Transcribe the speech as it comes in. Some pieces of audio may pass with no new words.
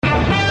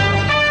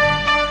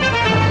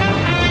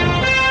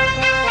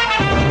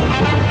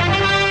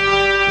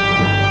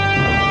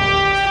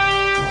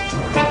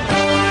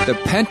The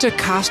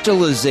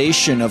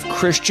Pentecostalization of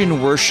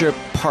Christian Worship,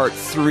 Part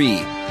 3.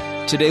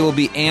 Today will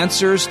be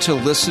answers to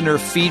listener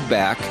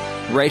feedback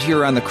right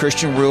here on the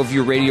Christian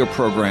Worldview radio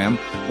program,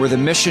 where the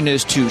mission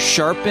is to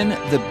sharpen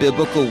the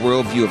biblical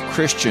worldview of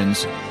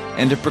Christians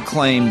and to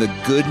proclaim the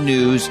good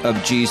news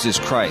of Jesus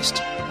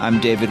Christ. I'm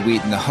David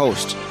Wheaton, the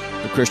host.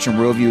 The Christian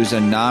Worldview is a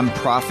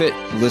non-profit,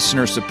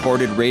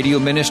 listener-supported radio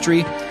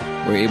ministry.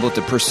 We're able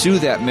to pursue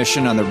that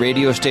mission on the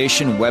radio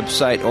station,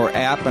 website, or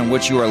app on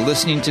which you are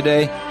listening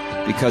today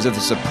because of the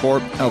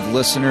support of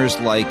listeners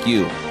like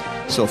you.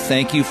 So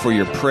thank you for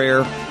your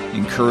prayer,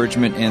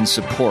 encouragement, and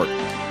support.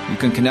 You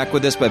can connect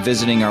with us by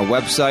visiting our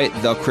website,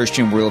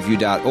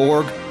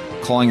 thechristianworldview.org,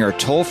 calling our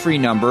toll-free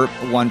number,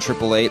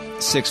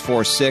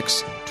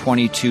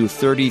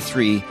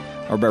 1-888-646-2233,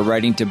 or by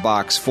writing to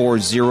Box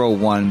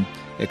 401,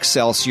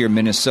 Excelsior,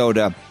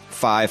 Minnesota,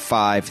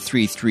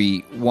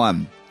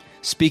 55331.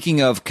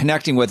 Speaking of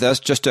connecting with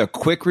us, just a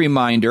quick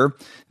reminder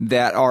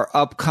that our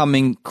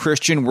upcoming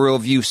Christian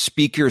Worldview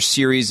Speaker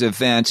Series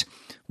event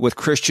with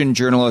Christian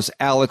journalist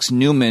Alex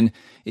Newman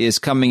is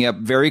coming up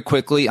very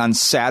quickly on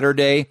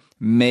Saturday,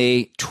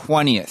 May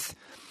 20th.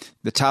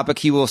 The topic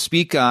he will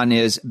speak on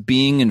is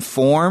being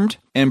informed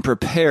and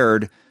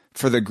prepared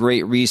for the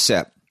Great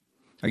Reset.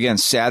 Again,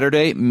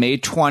 Saturday, May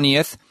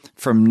 20th,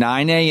 from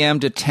 9 a.m.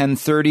 to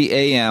 10:30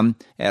 a.m.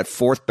 at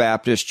Fourth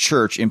Baptist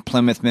Church in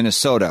Plymouth,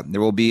 Minnesota. There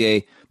will be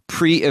a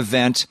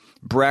pre-event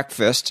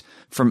breakfast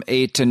from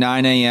 8 to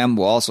 9 a.m.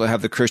 We'll also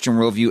have the Christian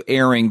Worldview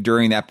airing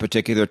during that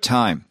particular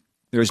time.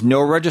 There's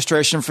no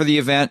registration for the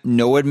event,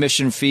 no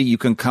admission fee. You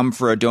can come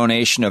for a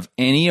donation of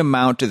any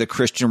amount to the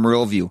Christian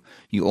Worldview.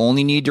 You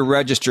only need to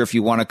register if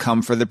you want to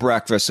come for the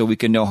breakfast so we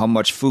can know how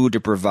much food to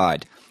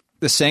provide.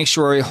 The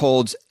sanctuary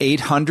holds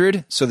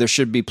 800, so there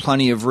should be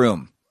plenty of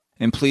room.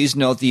 And please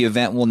note the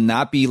event will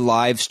not be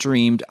live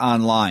streamed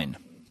online.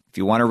 If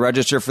you want to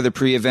register for the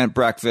pre-event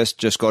breakfast,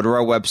 just go to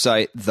our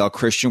website,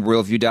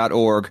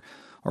 thechristianworldview.org,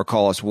 or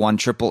call us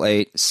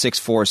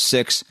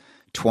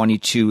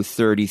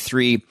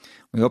 1-888-646-2233.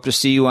 We hope to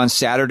see you on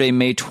Saturday,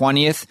 May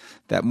 20th.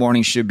 That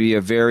morning should be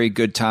a very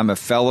good time of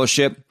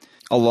fellowship,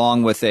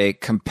 along with a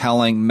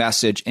compelling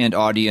message and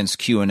audience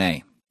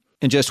Q&A.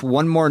 And just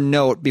one more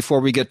note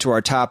before we get to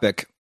our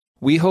topic.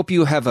 We hope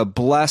you have a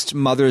blessed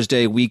Mother's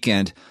Day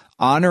weekend,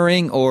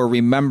 honoring or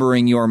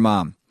remembering your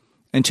mom.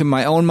 And to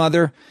my own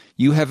mother,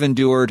 you have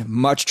endured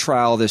much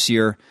trial this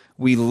year.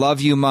 We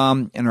love you,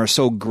 Mom, and are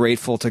so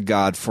grateful to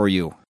God for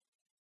you.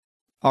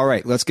 All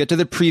right, let's get to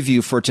the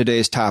preview for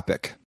today's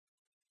topic.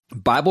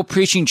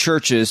 Bible-preaching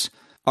churches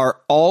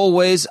are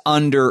always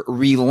under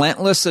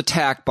relentless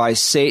attack by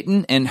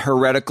Satan and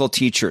heretical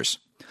teachers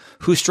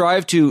who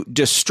strive to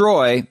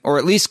destroy or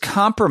at least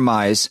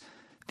compromise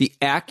the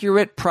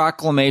accurate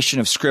proclamation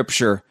of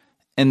Scripture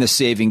and the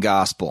saving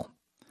gospel.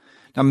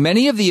 Now,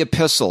 many of the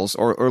epistles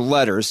or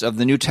letters of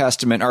the New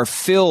Testament are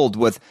filled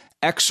with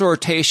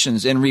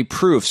exhortations and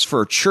reproofs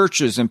for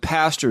churches and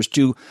pastors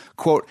to,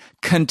 quote,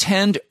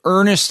 contend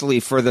earnestly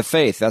for the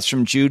faith. That's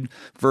from Jude,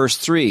 verse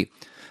 3.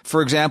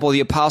 For example,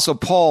 the Apostle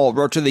Paul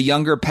wrote to the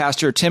younger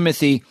pastor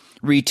Timothy,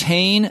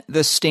 retain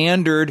the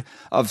standard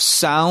of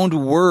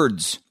sound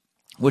words,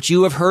 which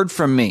you have heard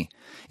from me,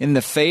 in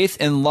the faith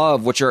and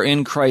love which are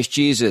in Christ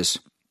Jesus.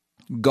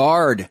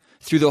 Guard,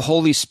 through the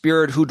Holy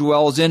Spirit who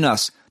dwells in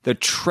us, the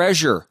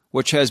treasure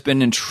which has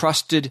been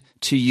entrusted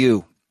to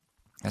you.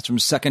 That's from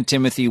 2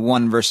 Timothy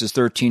 1, verses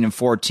 13 and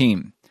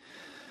 14.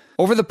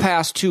 Over the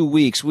past 2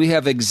 weeks, we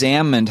have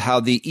examined how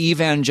the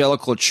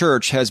evangelical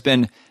church has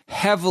been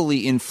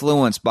heavily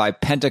influenced by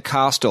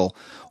Pentecostal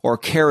or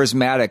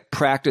charismatic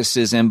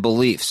practices and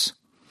beliefs.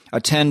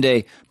 Attend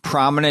a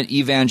prominent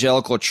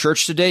evangelical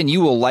church today, and you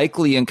will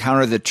likely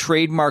encounter the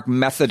trademark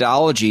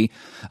methodology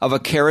of a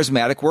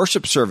charismatic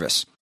worship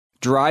service,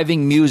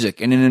 driving music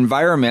in an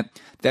environment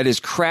that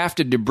is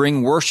crafted to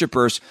bring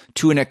worshipers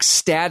to an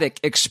ecstatic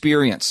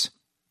experience.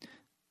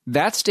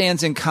 That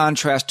stands in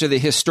contrast to the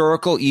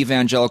historical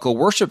evangelical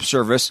worship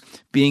service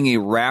being a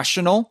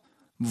rational,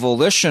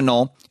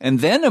 volitional,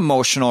 and then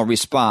emotional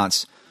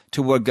response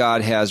to what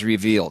God has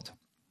revealed.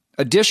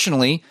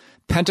 Additionally,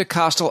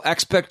 Pentecostal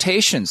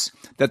expectations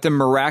that the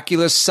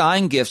miraculous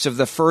sign gifts of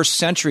the first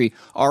century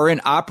are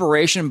in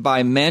operation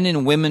by men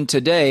and women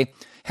today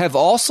have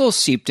also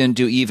seeped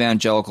into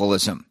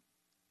evangelicalism.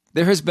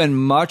 There has been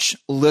much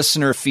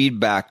listener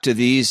feedback to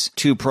these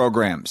two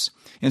programs,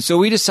 and so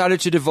we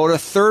decided to devote a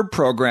third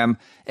program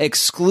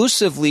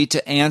exclusively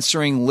to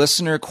answering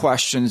listener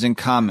questions and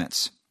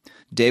comments.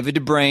 David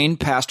DeBrain,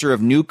 pastor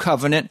of New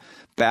Covenant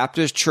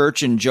Baptist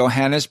Church in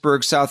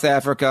Johannesburg, South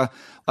Africa,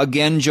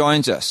 again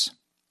joins us.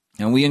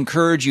 And we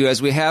encourage you,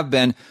 as we have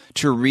been,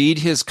 to read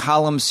his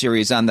column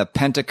series on the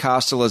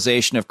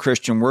Pentecostalization of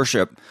Christian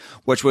worship,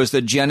 which was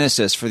the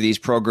genesis for these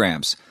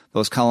programs.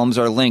 Those columns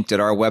are linked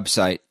at our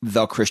website,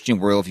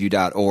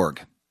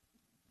 thechristianworldview.org.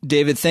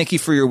 David, thank you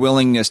for your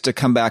willingness to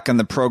come back on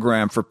the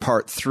program for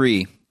part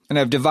 3. And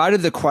I've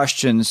divided the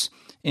questions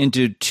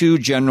into 2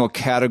 general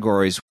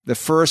categories. The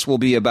first will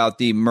be about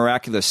the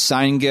miraculous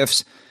sign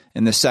gifts,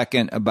 and the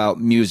second about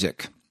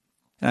music.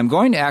 And I'm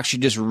going to actually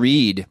just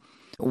read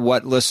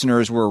what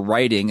listeners were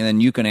writing, and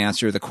then you can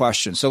answer the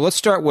question. So let's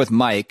start with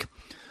Mike,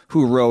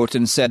 who wrote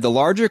and said, "The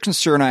larger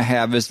concern I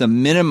have is the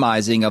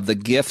minimizing of the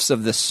gifts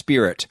of the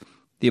Spirit.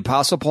 The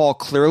Apostle Paul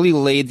clearly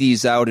laid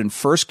these out in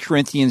 1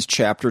 Corinthians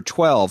chapter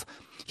 12.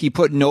 He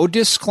put no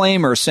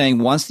disclaimer saying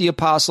once the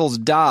apostles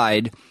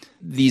died,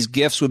 these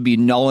gifts would be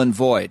null and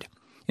void.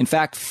 In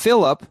fact,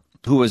 Philip,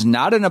 who was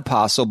not an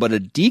apostle but a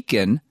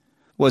deacon,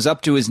 was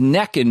up to his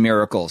neck in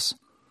miracles.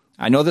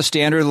 I know the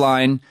standard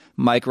line,"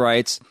 Mike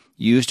writes,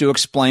 "used to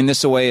explain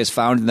this away is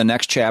found in the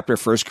next chapter,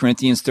 1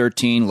 Corinthians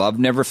 13, love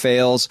never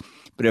fails.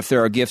 But if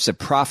there are gifts of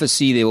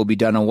prophecy, they will be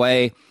done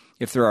away.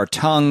 If there are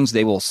tongues,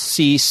 they will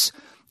cease.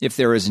 If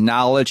there is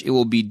knowledge, it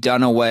will be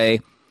done away.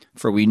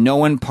 For we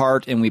know in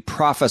part and we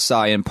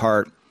prophesy in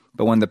part,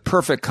 but when the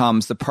perfect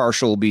comes, the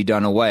partial will be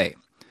done away."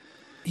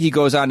 He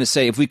goes on to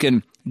say, if we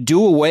can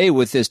do away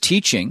with this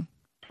teaching,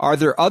 are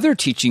there other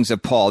teachings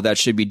of Paul that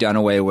should be done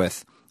away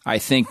with? I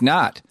think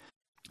not.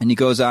 And he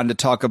goes on to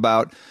talk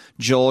about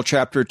Joel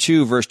chapter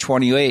 2, verse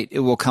 28. It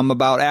will come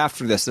about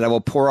after this that I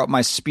will pour out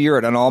my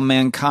spirit on all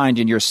mankind,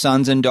 and your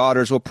sons and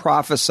daughters will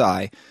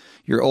prophesy.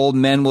 Your old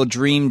men will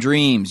dream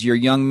dreams. Your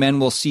young men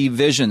will see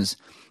visions.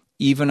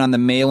 Even on the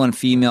male and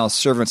female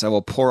servants, I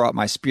will pour out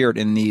my spirit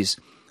in these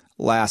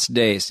last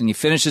days. And he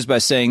finishes by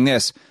saying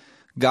this,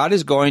 God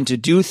is going to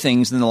do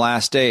things in the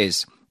last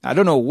days. I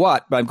don't know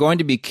what, but I'm going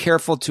to be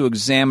careful to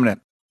examine it.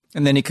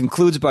 And then he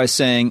concludes by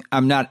saying,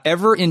 I'm not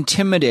ever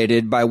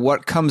intimidated by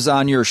what comes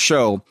on your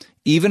show,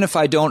 even if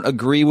I don't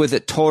agree with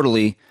it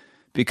totally,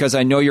 because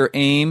I know your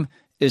aim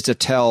is to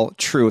tell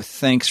truth.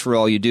 Thanks for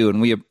all you do.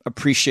 And we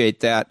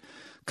appreciate that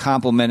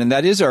compliment. And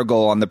that is our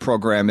goal on the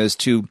program, is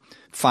to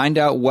find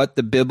out what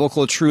the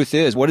biblical truth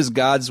is. What does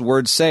God's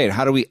word say? And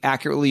how do we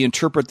accurately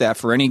interpret that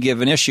for any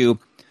given issue?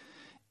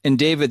 And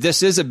David,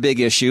 this is a big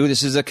issue.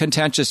 This is a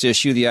contentious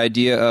issue, the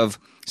idea of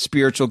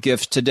spiritual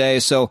gifts today.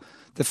 So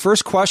the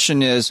first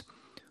question is,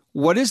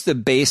 what is the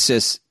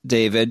basis,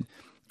 David,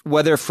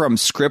 whether from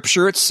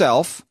Scripture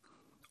itself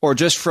or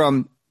just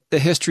from the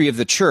history of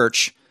the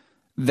church,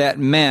 that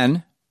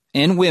men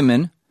and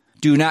women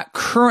do not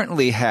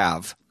currently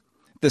have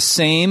the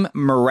same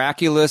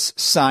miraculous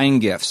sign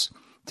gifts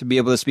to be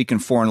able to speak in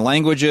foreign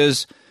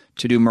languages,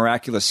 to do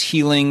miraculous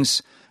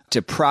healings,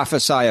 to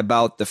prophesy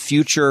about the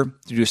future,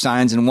 to do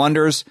signs and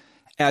wonders,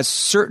 as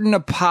certain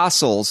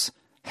apostles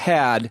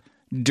had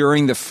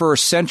during the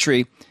first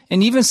century,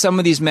 and even some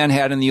of these men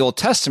had in the Old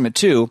Testament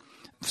too,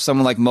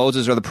 someone like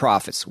Moses or the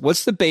prophets.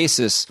 What's the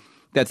basis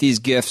that these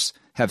gifts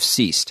have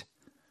ceased?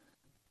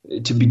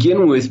 To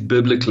begin with,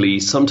 biblically,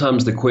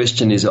 sometimes the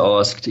question is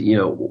asked,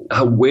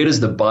 where does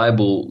the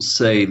Bible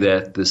say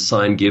that the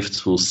sign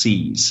gifts will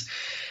cease?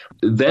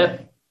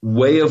 That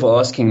way of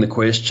asking the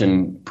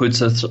question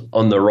puts us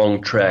on the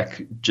wrong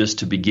track just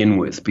to begin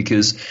with,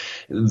 because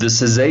the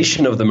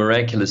cessation of the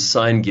miraculous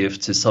sign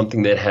gifts is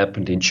something that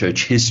happened in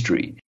church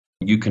history.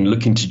 You can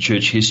look into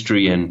church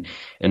history and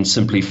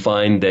simply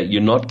find that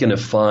you're not going to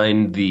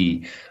find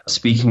the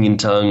speaking in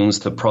tongues,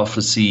 the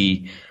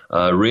prophecy,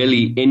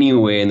 really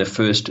anywhere in the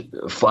first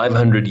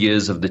 500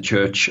 years of the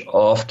church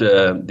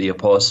after the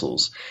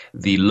apostles.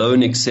 The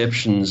lone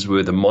exceptions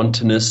were the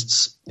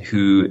Montanists,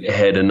 who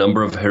had a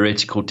number of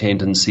heretical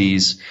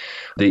tendencies.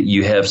 That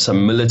you have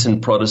some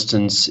militant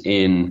Protestants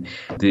in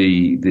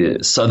the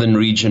southern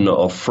region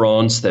of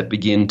France that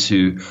begin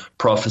to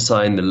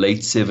prophesy in the late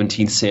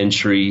 17th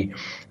century.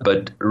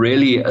 But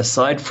really,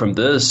 aside from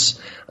this,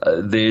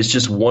 there's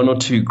just one or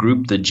two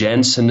groups, the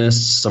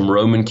Jansenists, some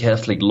Roman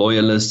Catholic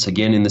loyalists,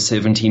 again in the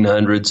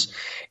 1700s.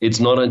 It's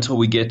not until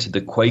we get to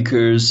the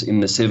Quakers in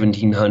the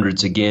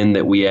 1700s again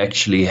that we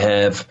actually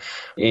have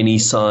any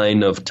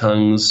sign of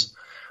tongues.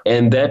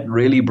 And that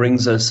really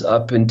brings us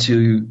up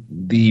into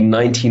the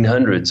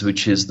 1900s,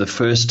 which is the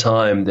first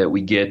time that we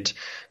get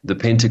the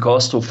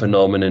Pentecostal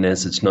phenomenon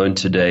as it's known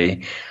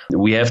today.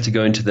 We have to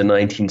go into the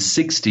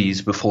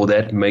 1960s before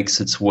that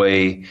makes its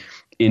way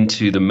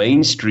into the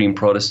mainstream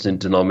Protestant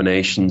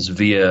denominations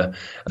via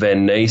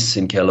Van Nuys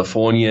in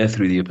California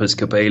through the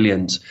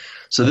Episcopalians.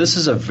 So this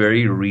is a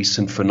very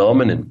recent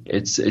phenomenon.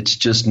 It's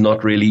just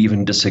not really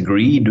even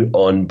disagreed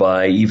on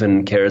by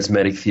even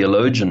charismatic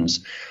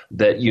theologians,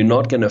 that you're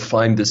not going to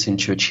find this in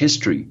church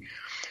history.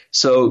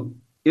 So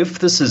if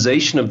the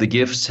cessation of the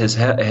gifts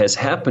has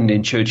happened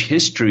in church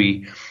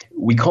history,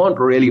 we can't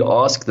really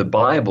ask the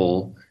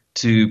Bible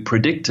to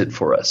predict it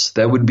for us.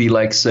 That would be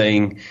like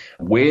saying,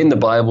 where in the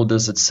Bible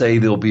does it say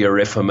there'll be a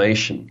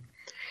reformation?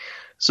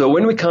 So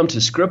when we come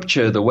to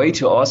Scripture, the way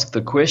to ask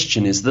the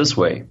question is this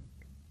way.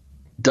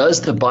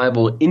 Does the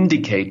Bible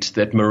indicate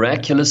that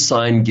miraculous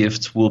sign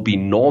gifts will be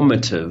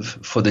normative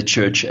for the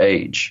church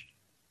age?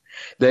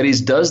 That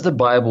is, does the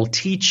Bible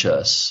teach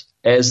us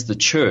as the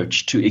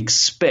church to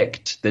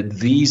expect that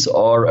these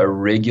are a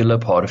regular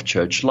part of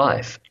church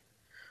life?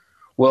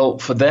 Well,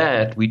 for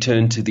that, we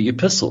turn to the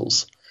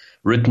epistles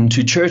written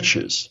to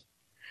churches.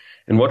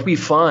 And what we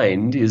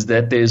find is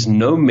that there's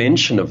no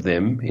mention of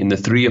them in the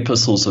 3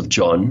 epistles of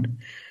John,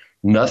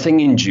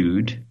 nothing in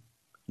Jude,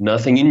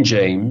 Nothing in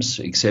James,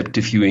 except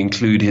if you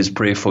include his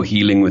prayer for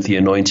healing with the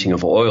anointing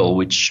of oil,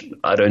 which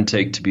I don't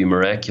take to be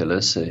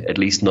miraculous, at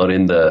least not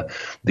in the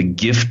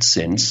gift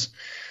sense.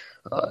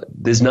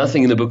 There's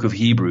nothing in the book of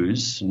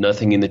Hebrews,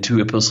 nothing in the 2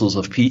 epistles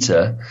of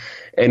Peter,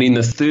 and in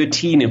the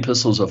 13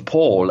 epistles of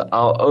Paul,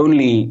 our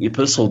only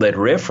epistle that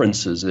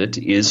references it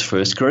is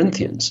 1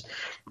 Corinthians.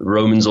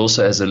 Romans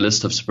also has a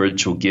list of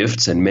spiritual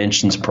gifts and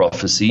mentions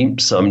prophecy.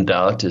 Some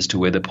doubt as to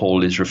whether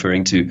Paul is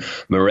referring to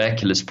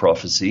miraculous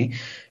prophecy.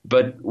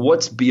 But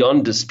what's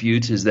beyond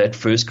dispute is that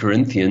 1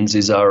 Corinthians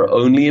is our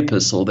only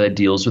epistle that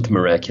deals with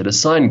miraculous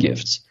sign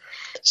gifts.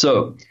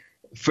 So,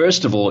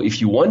 first of all,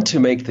 if you want to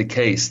make the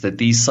case that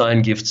these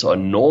sign gifts are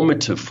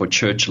normative for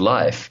church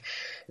life,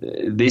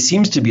 there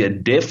seems to be a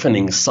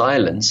deafening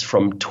silence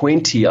from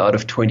 20 out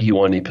of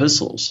 21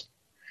 epistles.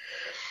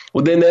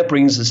 Well, then that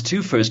brings us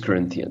to 1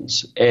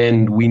 Corinthians,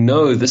 and we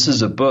know this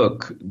is a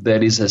book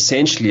that is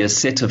essentially a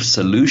set of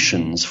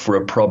solutions for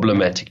a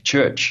problematic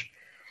church.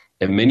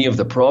 And many of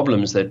the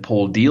problems that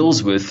Paul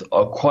deals with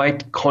are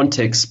quite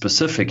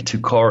context-specific to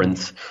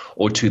Corinth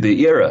or to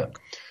the era.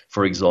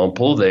 For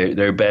example,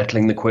 they're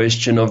battling the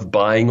question of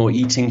buying or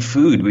eating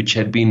food, which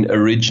had been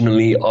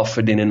originally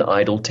offered in an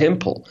idol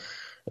temple.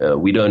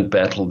 We don't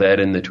battle that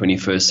in the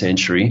 21st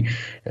century,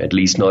 at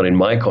least not in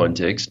my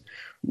context.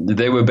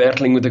 They were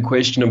battling with the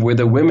question of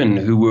whether women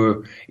who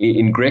were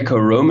in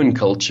Greco-Roman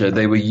culture,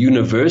 they were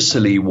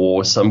universally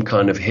wore some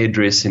kind of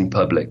headdress in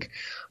public.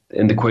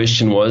 And the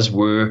question was,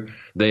 were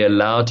they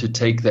allowed to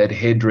take that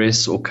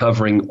headdress or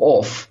covering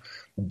off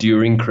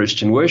during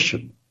Christian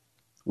worship?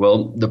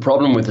 Well, the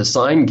problem with the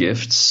sign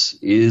gifts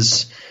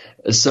is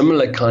a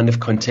similar kind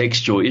of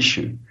contextual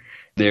issue.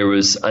 There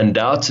was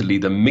undoubtedly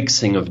the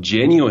mixing of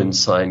genuine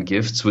sign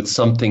gifts with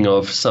something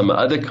of some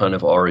other kind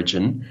of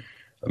origin.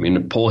 I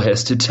mean, Paul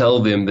has to tell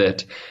them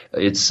that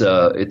it's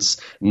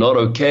not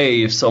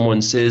okay if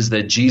someone says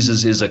that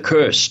Jesus is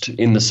accursed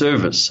in the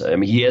service. I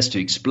mean, he has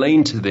to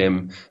explain to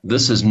them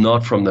this is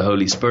not from the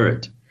Holy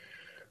Spirit.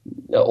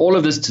 Now, all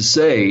of this to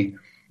say,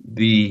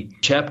 the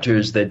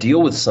chapters that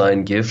deal with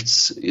sign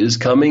gifts is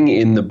coming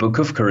in the book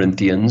of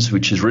Corinthians,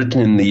 which is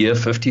written in the year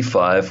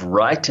 55,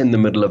 right in the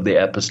middle of the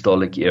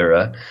apostolic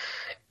era,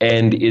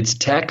 and it's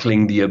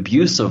tackling the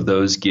abuse of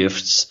those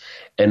gifts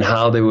and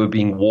how they were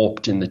being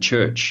warped in the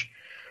church.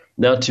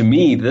 Now, to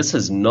me, this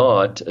is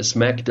not a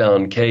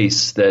smackdown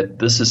case that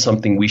this is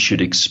something we should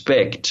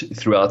expect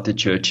throughout the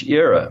church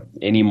era,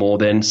 any more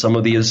than some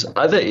of these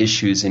other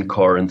issues in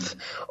Corinth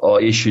are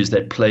issues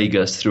that plague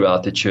us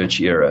throughout the church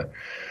era.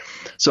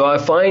 So I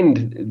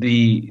find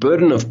the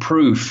burden of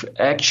proof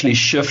actually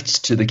shifts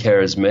to the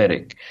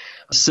charismatic.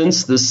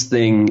 Since this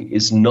thing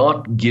is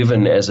not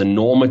given as a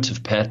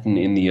normative pattern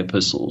in the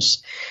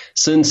epistles,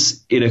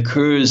 since it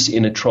occurs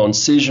in a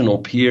transitional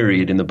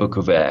period in the book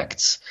of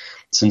Acts,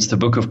 since the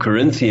book of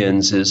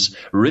Corinthians is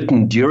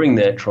written during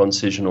that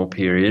transitional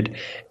period,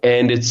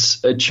 and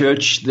it's a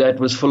church that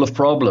was full of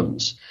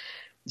problems.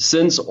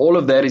 Since all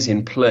of that is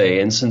in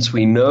play, and since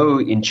we know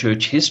in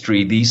church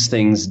history these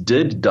things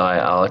did die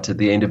out at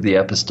the end of the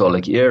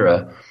apostolic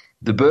era,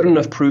 the burden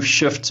of proof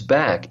shifts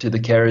back to the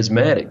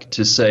charismatic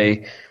to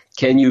say,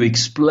 can you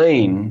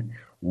explain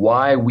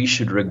why we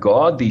should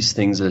regard these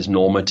things as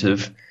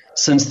normative,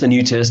 since the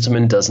New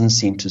Testament doesn't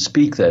seem to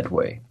speak that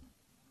way?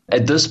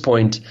 At this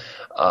point,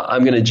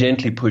 I'm going to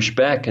gently push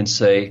back and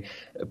say,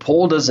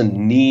 Paul doesn't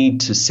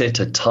need to set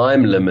a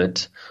time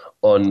limit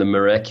on the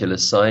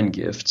miraculous sign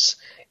gifts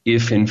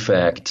if, in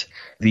fact,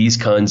 these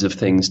kinds of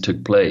things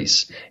took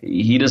place.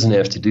 He doesn't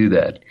have to do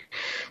that.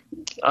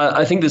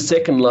 I think the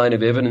second line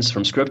of evidence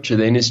from Scripture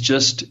then is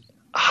just,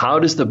 how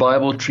does the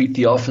Bible treat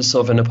the office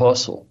of an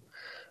apostle?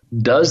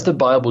 Does the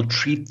Bible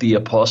treat the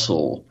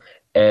apostle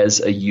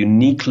as a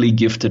uniquely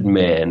gifted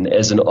man,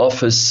 as an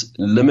office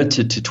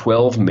limited to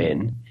 12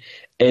 men?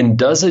 And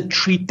does it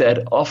treat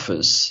that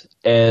office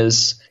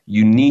as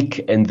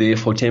unique and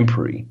therefore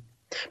temporary?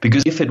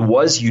 Because if it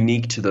was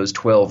unique to those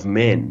 12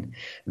 men,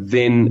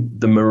 then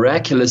the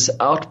miraculous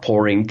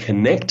outpouring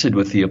connected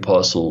with the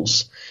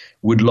apostles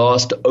would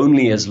last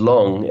only as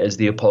long as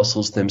the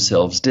apostles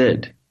themselves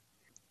did.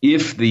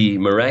 If the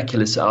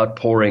miraculous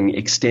outpouring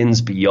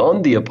extends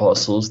beyond the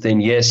apostles, then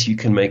yes, you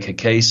can make a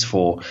case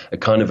for a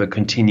kind of a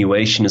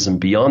continuationism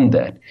beyond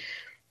that.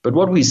 But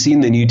what we see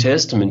in the New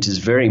Testament is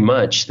very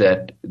much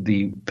that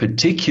the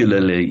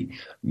particularly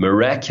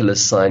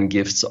miraculous sign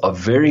gifts are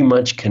very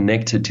much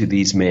connected to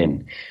these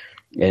men.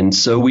 And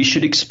so we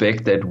should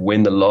expect that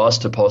when the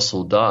last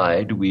apostle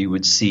died, we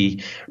would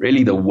see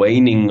really the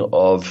waning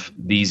of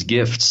these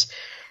gifts.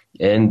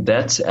 And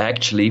that's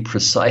actually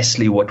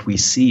precisely what we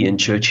see in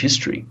church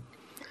history.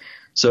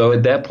 So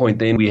at that point,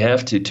 then we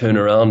have to turn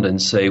around and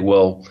say,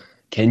 well,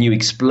 can you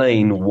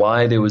explain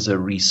why there was a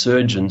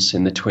resurgence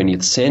in the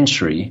 20th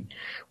century,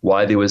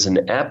 why there was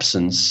an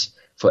absence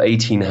for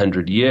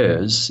 1800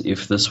 years,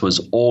 if this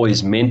was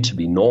always meant to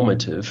be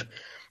normative,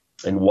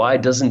 and why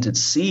doesn't it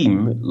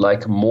seem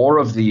like more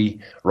of the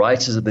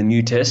writers of the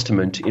New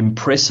Testament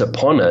impress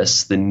upon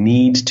us the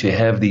need to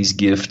have these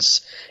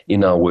gifts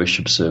in our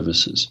worship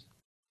services?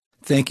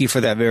 Thank you for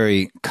that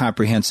very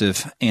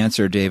comprehensive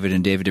answer, David.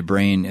 And David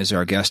DeBrain is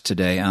our guest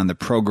today on the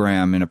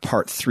program in a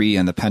part 3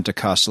 on the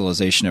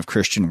Pentecostalization of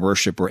Christian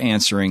worship. We're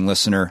answering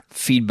listener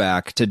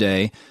feedback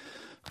today.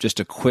 Just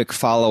a quick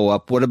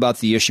follow-up. What about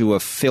the issue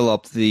of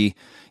Philip? The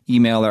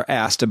emailer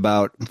asked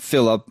about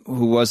Philip,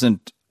 who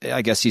wasn't,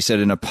 I guess he said,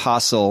 an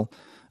apostle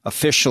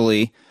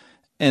officially.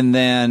 And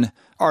then,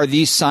 are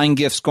these sign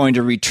gifts going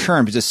to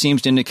return? Because it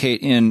seems to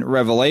indicate in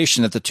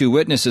Revelation that the 2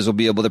 witnesses will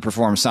be able to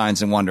perform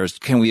signs and wonders.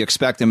 Can we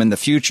expect them in the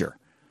future?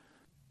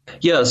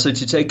 Yeah, so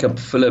to take up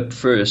Philip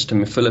first, I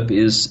mean, Philip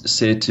is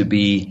said to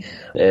be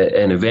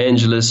an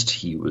evangelist.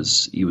 He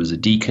was a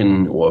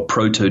deacon or a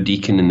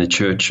proto-deacon in the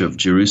church of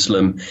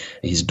Jerusalem.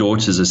 His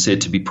daughters are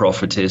said to be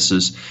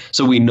prophetesses.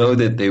 So we know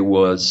that there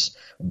was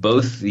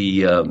both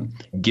the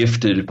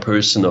gifted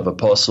person of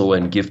apostle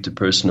and gifted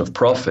person of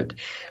prophet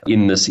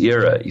in this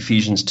era.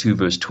 Ephesians 2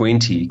 verse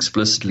 20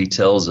 explicitly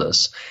tells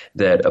us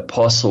that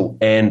apostle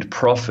and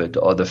prophet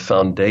are the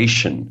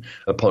foundation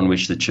upon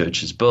which the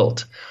church is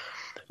built.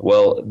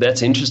 Well,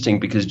 that's interesting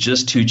because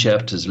just 2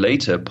 chapters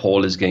later,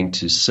 Paul is going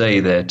to say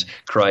that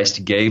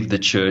Christ gave the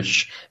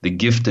church the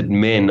gifted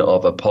men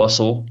of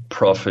apostle,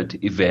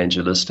 prophet,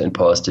 evangelist, and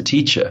pastor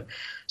teacher.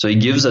 So he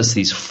gives us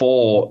these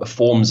 4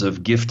 forms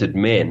of gifted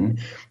men,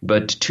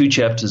 but 2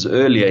 chapters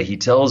earlier, he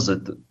tells us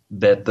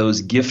that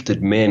those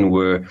gifted men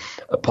were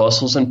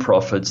apostles and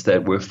prophets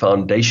that were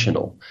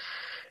foundational.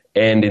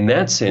 And in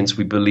that sense,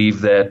 we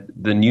believe that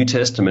the New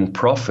Testament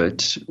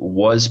prophet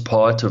was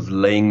part of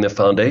laying the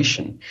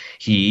foundation.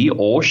 He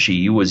or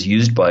she was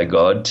used by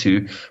God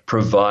to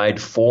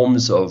provide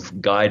forms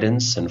of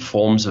guidance and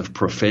forms of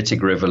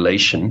prophetic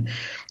revelation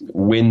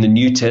when the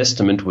New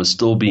Testament was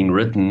still being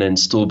written and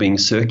still being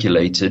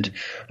circulated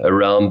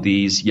around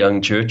these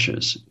young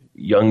churches.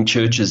 Young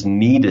churches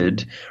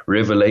needed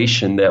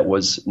revelation that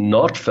was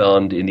not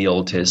found in the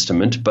Old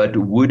Testament, but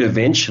would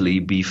eventually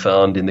be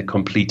found in the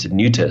completed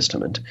New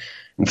Testament.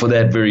 And for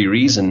that very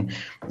reason,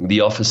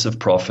 the office of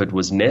prophet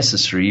was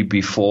necessary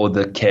before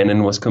the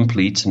canon was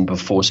complete and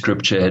before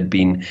Scripture had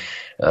been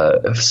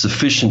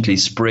sufficiently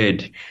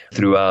spread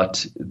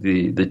throughout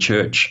the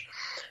church.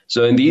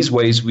 So in these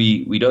ways,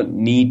 we don't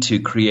need to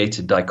create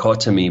a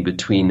dichotomy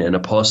between an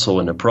apostle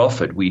and a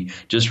prophet. We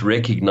just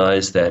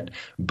recognize that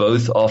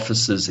both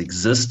offices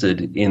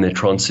existed in the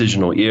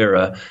transitional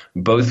era.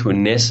 Both were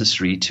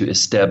necessary to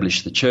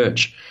establish the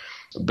church.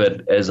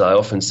 But as I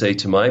often say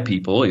to my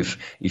people, if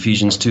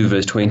Ephesians 2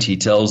 verse 20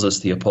 tells us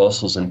the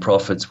apostles and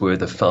prophets were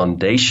the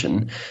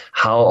foundation,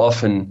 how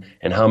often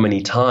and how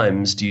many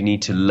times do you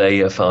need to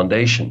lay a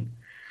foundation?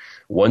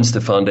 Once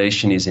the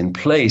foundation is in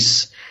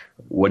place,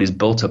 what is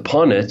built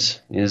upon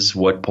it is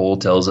what Paul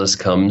tells us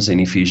comes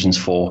in Ephesians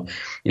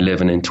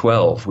 4:11 and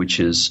 12, which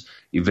is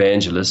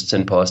evangelists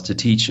and pastor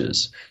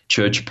teachers,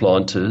 church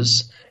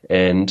planters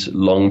and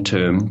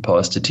long-term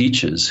pastor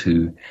teachers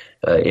who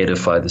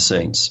edify the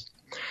saints.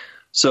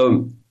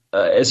 So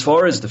as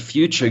far as the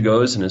future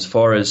goes and as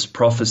far as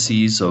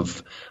prophecies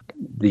in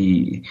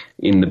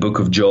the book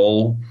of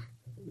Joel,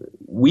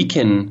 we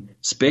can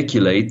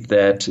speculate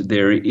that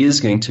there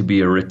is going to be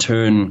a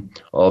return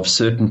of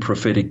certain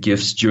prophetic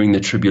gifts during the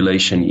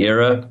tribulation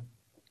era.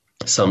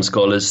 Some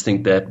scholars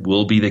think that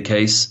will be the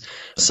case.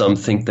 Some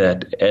think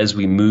that as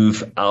we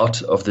move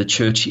out of the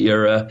church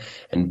era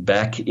and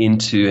back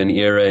into an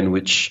era in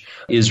which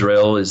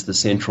Israel is the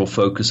central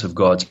focus of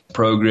God's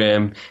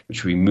program,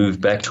 which we move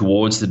back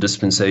towards the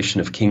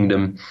dispensation of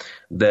kingdom,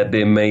 that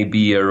there may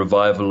be a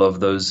revival of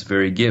those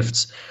very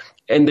gifts.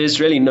 And there's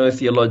really no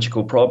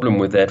theological problem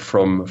with that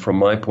from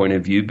my point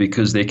of view,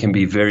 because there can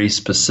be very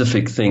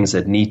specific things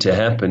that need to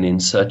happen in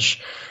such,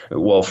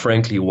 well,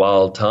 frankly,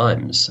 wild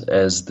times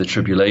as the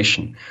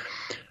tribulation.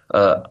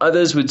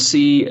 Others would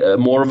see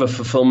more of a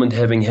fulfillment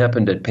having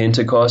happened at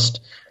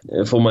Pentecost.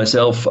 For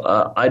myself,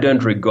 I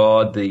don't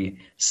regard the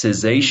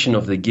cessation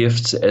of the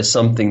gifts as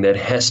something that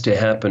has to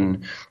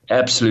happen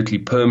absolutely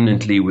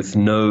permanently with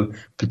no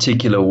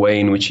particular way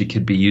in which it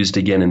could be used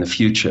again in the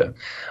future.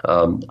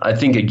 I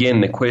think,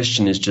 again, the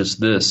question is just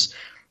this.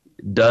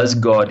 Does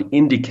God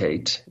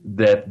indicate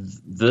that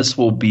this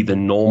will be the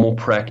normal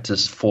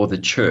practice for the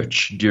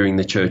church during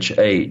the church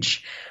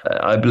age?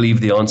 I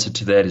believe the answer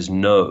to that is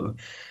no.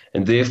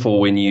 And therefore,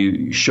 when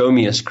you show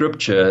me a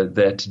scripture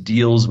that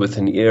deals with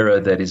an era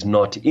that is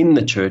not in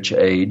the church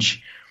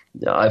age,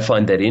 I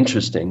find that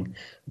interesting,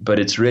 but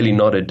it's really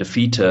not a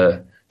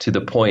defeater to the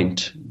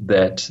point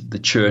that the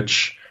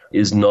church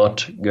is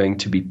not going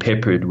to be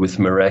peppered with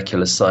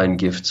miraculous sign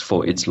gifts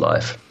for its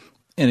life.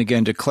 And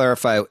again, to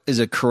clarify, is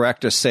it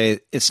correct to say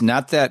it's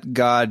not that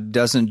God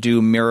doesn't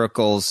do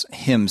miracles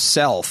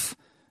himself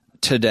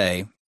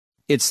today?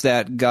 It's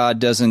that God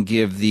doesn't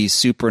give these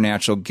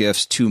supernatural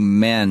gifts to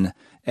men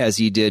as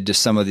he did to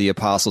some of the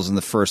apostles in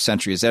the first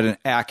century. Is that an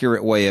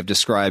accurate way of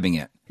describing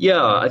it?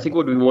 Yeah, I think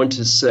what we want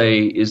to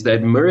say is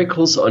that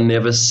miracles are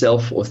never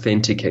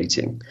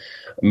self-authenticating.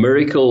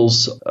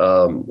 Miracles,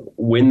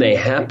 when they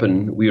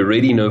happen, we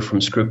already know from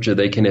Scripture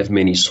they can have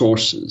many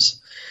sources.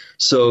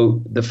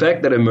 So the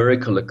fact that a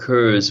miracle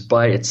occurs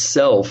by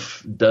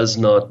itself does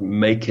not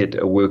make it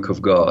a work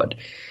of God.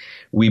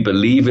 We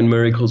believe in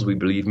miracles. We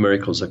believe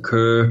miracles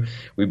occur.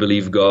 We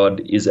believe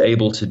God is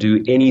able to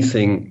do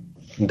anything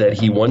that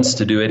he wants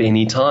to do at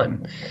any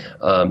time.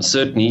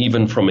 Certainly,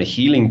 even from a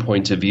healing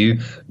point of view,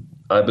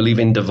 I believe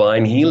in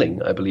divine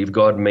healing. I believe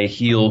God may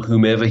heal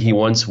whomever he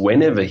wants,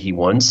 whenever he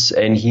wants,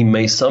 and he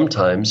may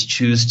sometimes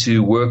choose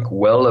to work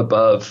well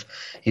above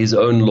his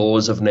own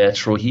laws of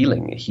natural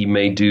healing. He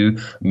may do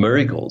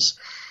miracles.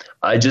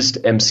 I just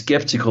am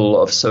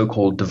skeptical of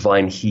so-called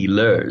divine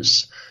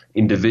healers,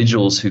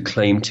 individuals who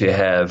claim to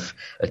have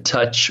a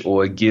touch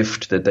or a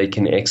gift that they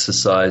can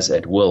exercise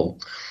at will.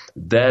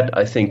 That,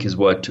 I think, is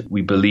what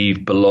we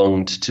believe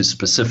belonged to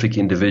specific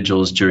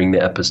individuals during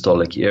the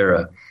apostolic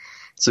era.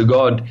 So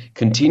God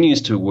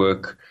continues to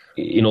work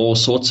in all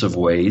sorts of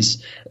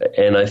ways,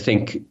 and I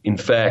think, in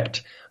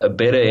fact, a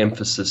better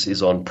emphasis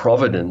is on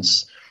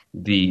providence,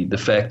 the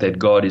fact that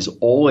God is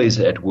always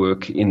at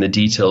work in the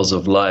details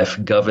of life,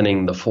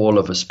 governing the fall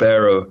of a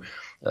sparrow,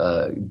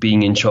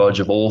 being in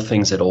charge of all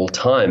things at all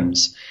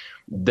times.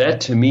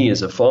 That, to me,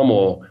 is a far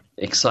more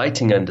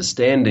exciting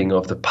understanding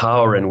of the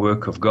power and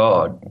work of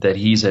God, that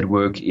he's at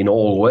work in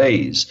all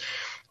ways,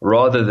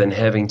 rather than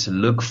having to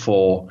look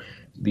for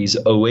these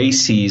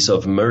oases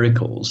of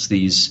miracles,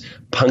 these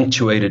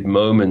punctuated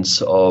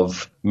moments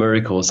of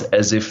miracles,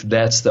 as if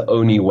that's the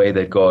only way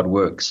that God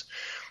works.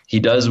 He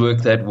does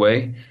work that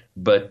way,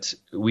 but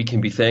we can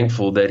be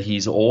thankful that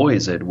he's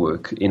always at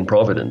work in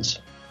providence.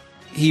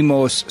 He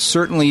most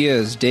certainly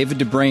is. David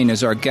DeBrain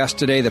is our guest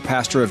today, the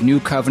pastor of New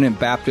Covenant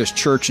Baptist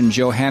Church in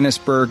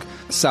Johannesburg,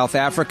 South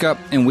Africa,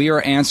 and we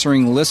are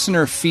answering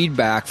listener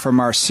feedback from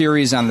our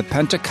series on the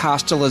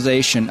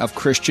Pentecostalization of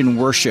Christian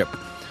worship.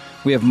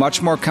 We have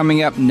much more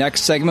coming up.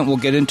 Next segment, we'll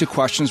get into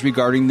questions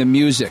regarding the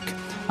music.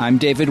 I'm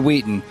David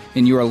Wheaton,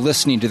 and you are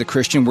listening to the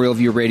Christian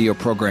Worldview radio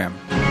program.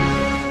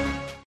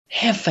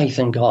 Have faith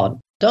in God.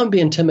 Don't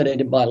be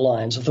intimidated by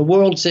lions. If the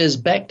world says,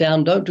 back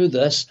down, don't do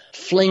this,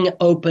 fling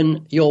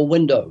open your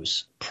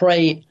windows.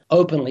 Pray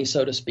openly,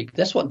 so to speak.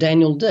 That's what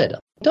Daniel did.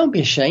 Don't be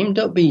ashamed.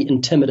 Don't be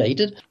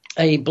intimidated.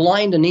 A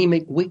blind,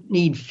 anemic,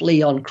 weak-kneed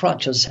flea on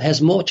crutches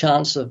has more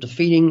chance of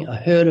defeating a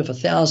herd of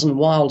 1,000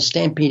 wild,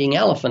 stampeding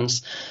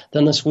elephants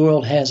than this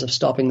world has of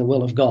stopping the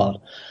will of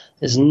God.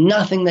 There's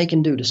nothing they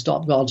can do to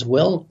stop God's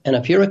will, and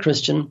if you're a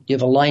Christian,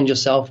 you've aligned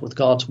yourself with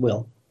God's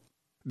will.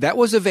 That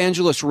was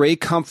evangelist Ray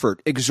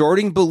Comfort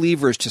exhorting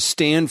believers to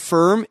stand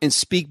firm and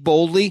speak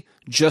boldly,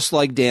 just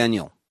like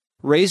Daniel.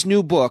 Ray's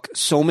new book,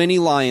 So Many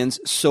Lions,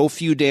 So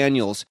Few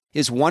Daniels,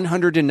 is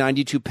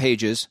 192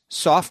 pages,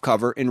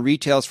 softcover, and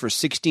retails for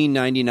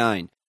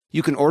 $16.99.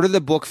 You can order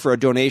the book for a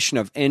donation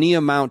of any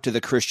amount to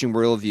the Christian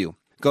Worldview.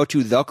 Go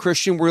to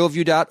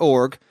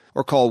thechristianworldview.org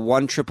or call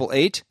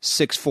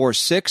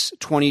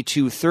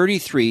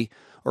 1-888-646-2233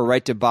 or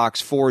write to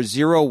Box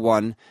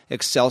 401,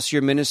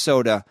 Excelsior,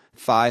 Minnesota,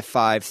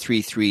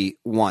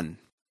 55331.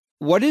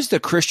 What is the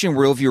Christian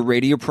Worldview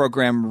radio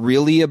program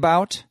really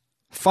about?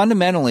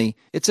 Fundamentally,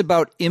 it's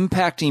about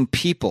impacting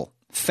people,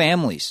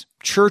 families,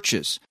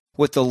 churches,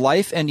 with the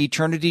life and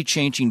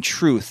eternity-changing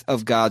truth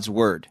of God's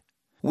Word.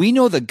 We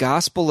know the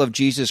gospel of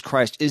Jesus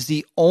Christ is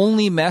the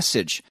only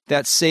message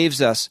that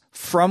saves us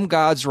from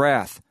God's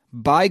wrath,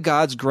 by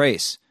God's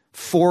grace,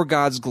 for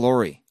God's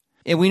glory.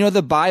 And we know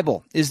the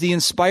Bible is the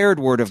inspired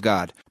Word of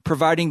God,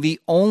 providing the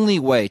only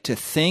way to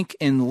think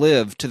and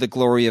live to the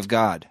glory of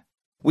God.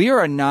 We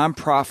are a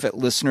nonprofit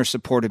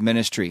listener-supported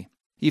ministry.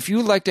 If you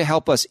would like to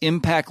help us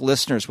impact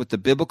listeners with the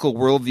biblical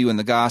worldview and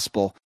the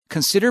gospel,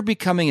 consider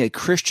becoming a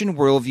Christian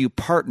Worldview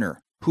partner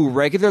who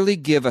regularly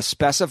give a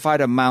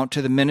specified amount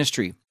to the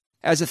ministry.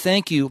 As a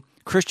thank you,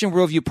 Christian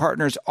Worldview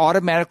partners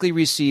automatically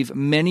receive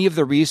many of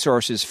the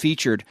resources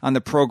featured on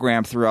the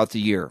program throughout the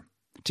year.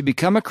 To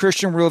become a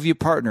Christian Worldview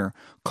partner,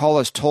 call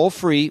us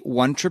toll-free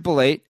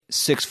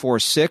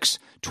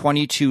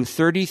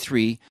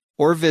 1-888-646-2233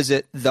 or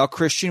visit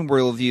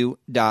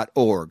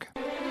thechristianworldview.org.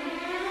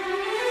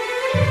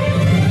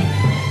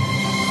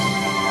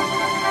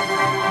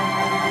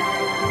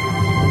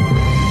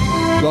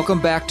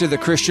 Welcome back to the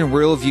Christian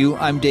Worldview.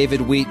 I'm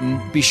David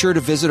Wheaton. Be sure to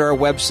visit our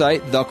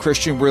website,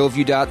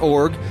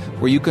 thechristianworldview.org,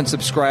 where you can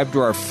subscribe to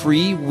our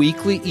free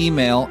weekly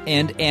email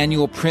and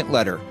annual print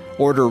letter,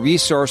 order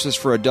resources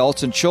for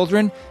adults and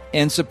children,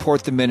 and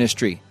support the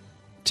ministry.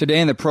 Today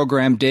in the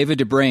program, David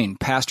DeBrain,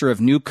 pastor of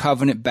New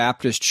Covenant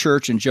Baptist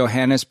Church in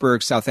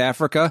Johannesburg, South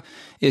Africa,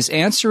 is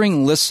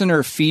answering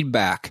listener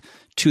feedback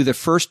to the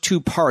first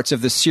two parts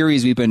of the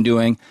series we've been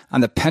doing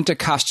on the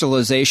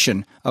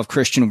Pentecostalization of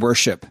Christian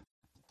worship.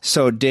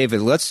 So,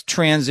 David, let's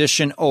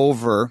transition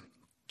over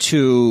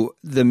to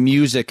the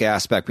music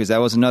aspect, because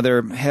that was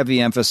another heavy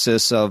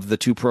emphasis of the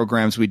two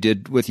programs we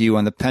did with you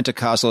on the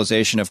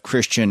Pentecostalization of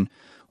Christian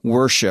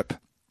worship.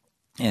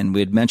 And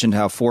we had mentioned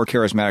how four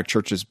charismatic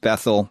churches,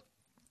 Bethel,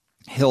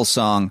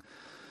 Hillsong,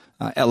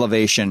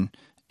 Elevation,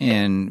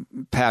 and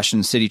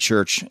Passion City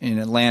Church in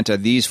Atlanta,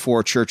 these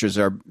four churches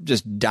are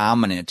just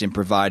dominant in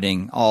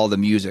providing all the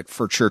music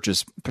for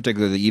churches,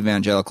 particularly the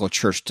evangelical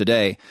church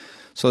today.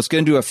 So let's get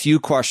into a few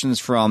questions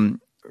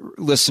from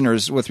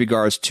listeners with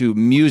regards to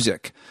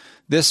music.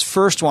 This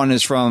first one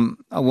is from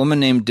a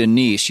woman named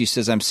Denise. She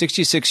says, I'm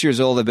 66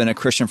 years old. I've been a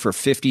Christian for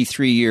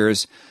 53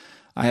 years.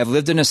 I have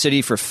lived in a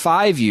city for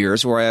 5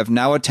 years where I have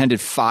now attended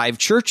 5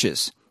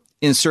 churches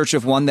in search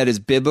of one that is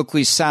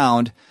biblically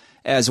sound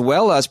as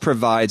well as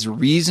provides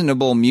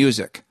reasonable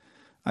music.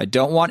 I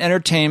don't want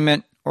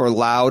entertainment or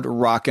loud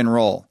rock and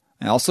roll.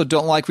 I also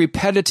don't like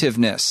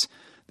repetitiveness,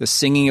 the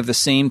singing of the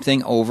same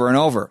thing over and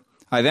over.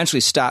 I eventually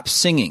stopped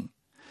singing.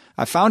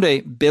 I found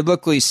a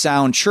biblically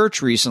sound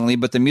church recently,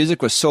 but the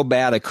music was so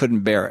bad I couldn't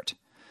bear it.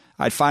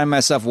 I'd find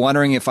myself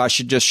wondering if I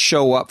should just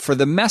show up for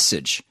the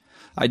message.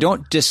 I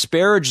don't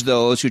disparage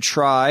those who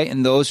try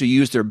and those who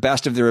use their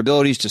best of their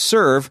abilities to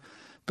serve,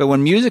 but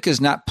when music is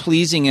not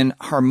pleasing and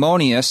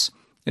harmonious,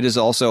 it is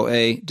also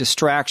a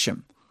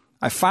distraction.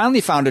 I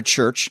finally found a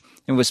church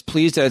and was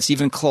pleased that it's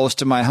even close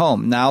to my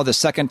home. Now, the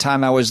second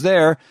time I was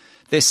there,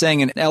 they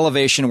sang an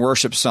elevation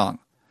worship song,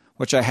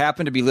 which I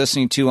happened to be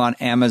listening to on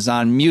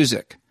Amazon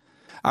Music.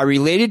 I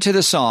related to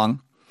the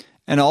song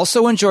and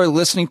also enjoy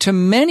listening to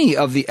many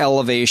of the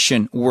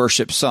elevation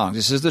worship songs.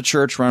 This is the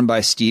church run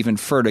by Stephen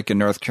Furtick in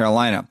North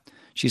Carolina.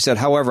 She said,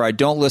 however, I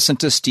don't listen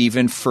to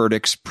Stephen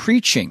Furtick's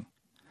preaching.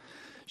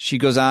 She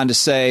goes on to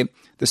say,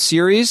 the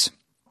series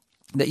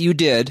that you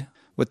did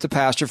with the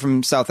pastor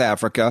from South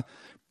Africa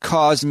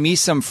caused me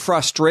some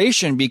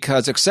frustration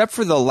because except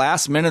for the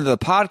last minute of the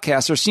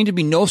podcast, there seemed to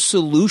be no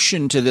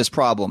solution to this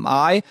problem.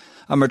 I,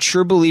 a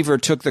mature believer,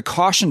 took the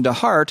caution to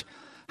heart.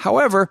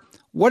 However,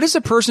 what is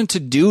a person to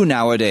do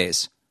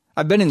nowadays?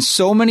 I've been in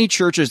so many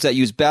churches that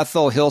use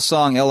Bethel,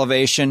 Hillsong,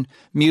 Elevation,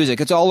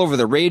 music. It's all over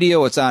the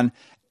radio. It's on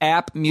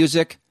app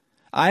music.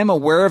 I am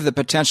aware of the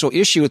potential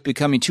issue with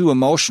becoming too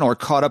emotional or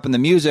caught up in the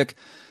music,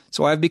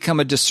 so I've become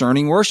a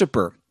discerning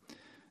worshiper.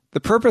 The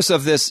purpose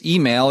of this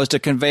email is to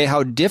convey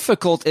how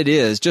difficult it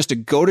is just to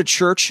go to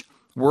church,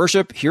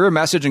 worship, hear a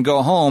message, and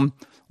go home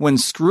when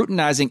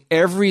scrutinizing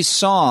every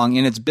song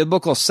in its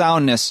biblical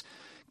soundness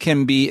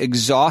can be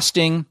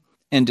exhausting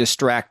and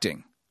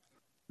distracting.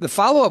 The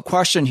follow-up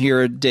question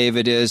here,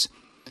 David, is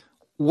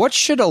what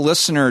should a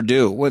listener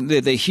do? When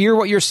they hear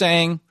what you're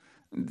saying,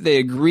 they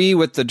agree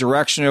with the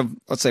direction of,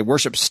 let's say,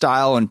 worship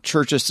style in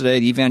churches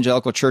today, the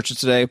evangelical churches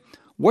today.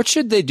 What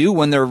should they do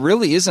when there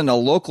really isn't a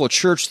local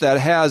church that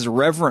has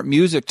reverent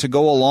music to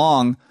go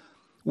along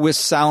with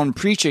sound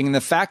preaching, and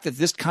the fact that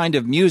this kind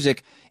of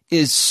music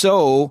is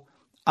so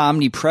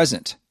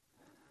omnipresent?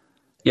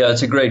 Yeah,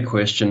 it's a great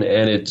question,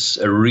 and it's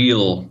a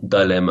real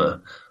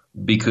dilemma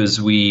because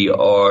we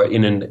are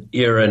in an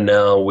era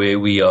now where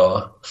we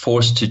are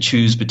forced to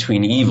choose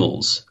between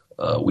evils.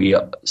 We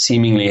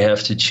seemingly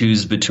have to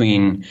choose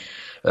between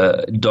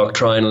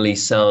doctrinally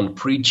sound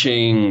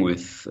preaching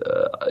with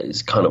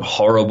kind of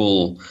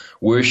horrible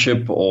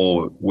worship,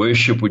 or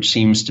worship which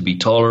seems to be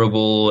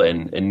tolerable,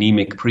 and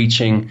anemic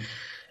preaching.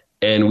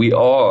 And we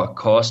are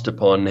cast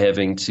upon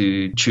having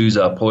to choose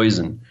our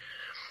poison.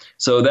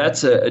 So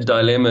that's a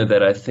dilemma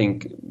that I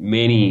think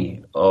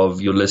many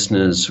of your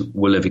listeners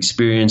will have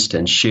experienced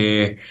and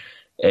share.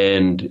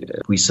 And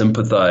we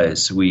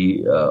sympathize.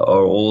 We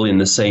are all in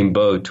the same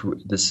boat.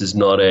 This is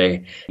not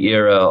an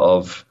era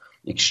of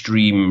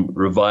extreme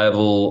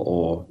revival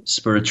or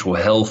spiritual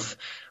health.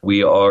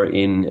 We are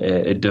in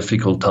a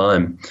difficult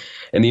time.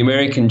 And the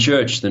American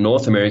church, the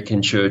North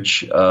American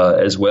church,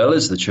 as well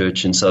as the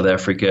church in South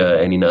Africa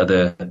and in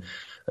other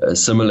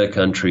similar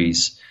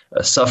countries,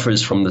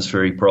 suffers from this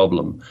very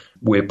problem,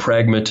 where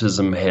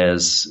pragmatism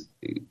has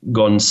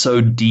gone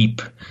so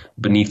deep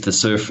beneath the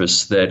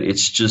surface that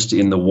it's just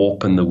in the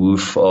warp and the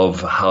woof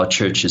of how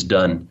church is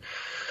done.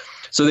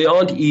 So there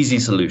aren't easy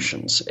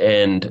solutions,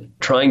 and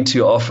trying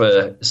to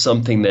offer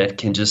something that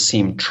can just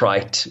seem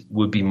trite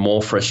would be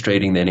more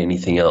frustrating than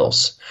anything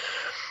else.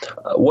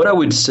 What I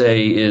would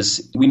say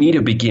is we need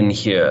to begin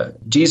here.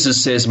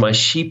 Jesus says, "My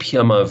sheep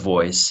hear my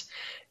voice,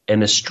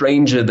 and a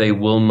stranger they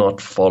will not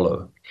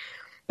follow."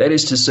 That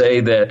is to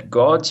say that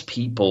God's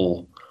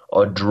people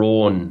are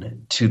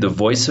drawn to the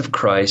voice of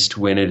Christ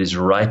when it is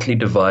rightly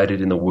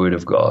divided in the Word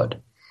of God.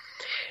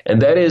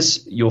 And that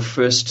is your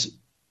first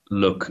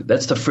look.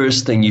 That's the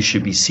first thing you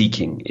should be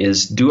seeking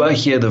is, do I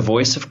hear the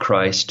voice of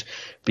Christ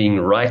being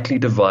rightly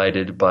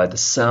divided by the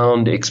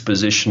sound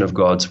exposition of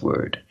God's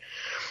Word?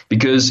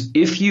 Because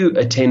if you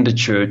attend a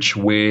church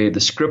where the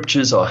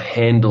scriptures are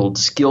handled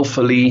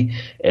skillfully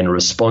and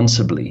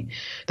responsibly,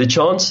 the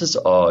chances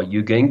are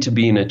you're going to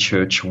be in a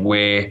church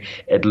where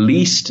at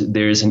least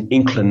there is an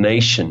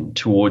inclination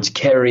towards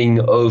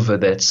carrying over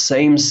that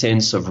same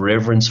sense of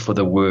reverence for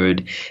the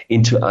Word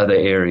into other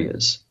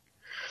areas.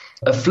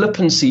 A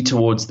flippancy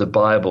towards the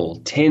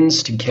Bible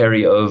tends to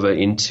carry over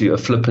into a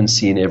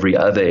flippancy in every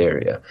other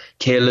area.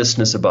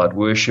 Carelessness about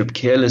worship,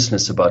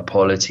 carelessness about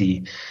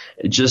polity,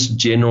 just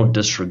general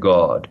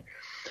disregard.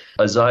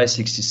 Isaiah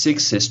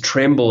 66 says,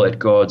 "Tremble at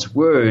God's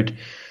word,"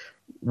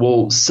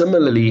 will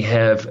similarly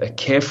have a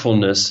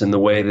carefulness in the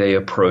way they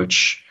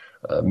approach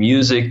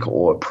music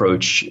or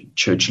approach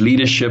church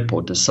leadership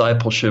or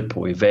discipleship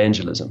or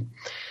evangelism.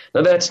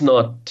 Now, that's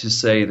not to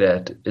say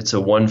that it's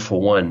a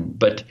one-for-one,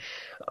 but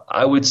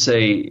I would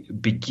say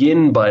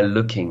begin by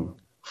looking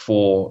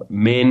for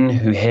men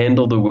who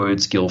handle the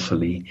word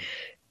skillfully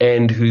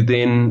and who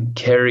then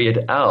carry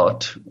it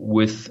out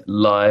with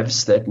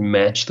lives that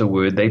match the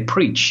word they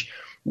preach.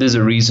 There's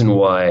a reason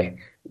why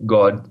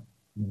God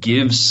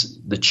gives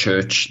the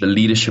church the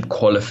leadership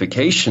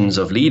qualifications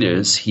of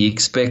leaders. He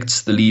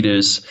expects the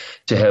leaders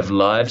to have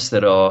lives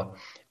that are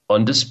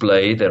on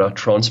display, that are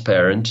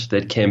transparent,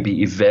 that can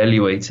be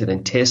evaluated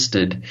and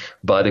tested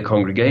by the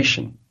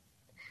congregation.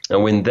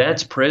 And when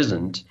that's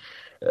present,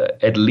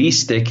 at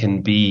least there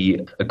can be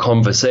a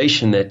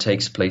conversation that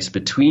takes place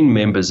between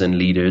members and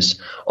leaders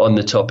on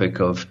the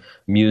topic of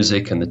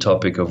music and the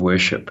topic of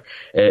worship.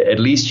 At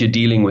least you're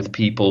dealing with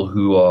people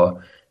who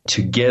are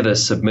together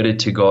submitted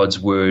to God's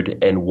word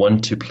and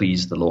want to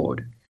please the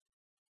Lord.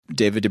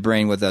 David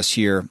DeBrain with us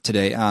here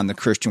today on The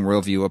Christian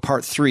Worldview, a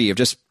part 3 of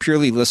just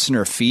purely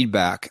listener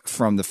feedback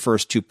from the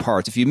first 2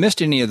 parts. If you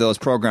missed any of those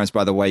programs,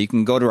 by the way, you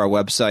can go to our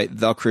website,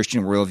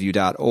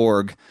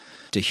 thechristianworldview.org,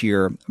 to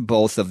hear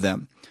both of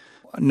them.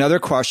 Another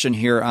question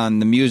here on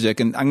the music,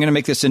 and I'm going to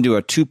make this into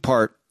a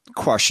 2-part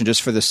question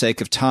just for the sake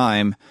of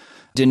time.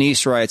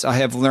 Denise writes, I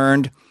have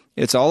learned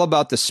it's all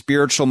about the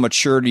spiritual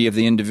maturity of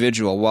the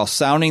individual. While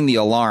sounding the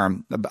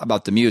alarm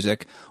about the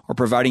music or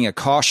providing a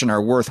caution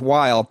are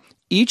worthwhile,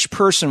 each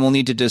person will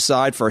need to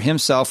decide for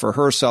himself or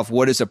herself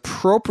what is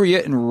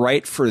appropriate and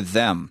right for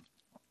them.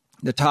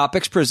 The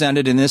topics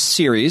presented in this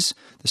series,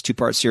 this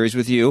 2-part series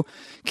with you,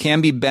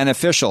 can be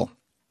beneficial,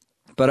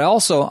 but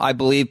also, I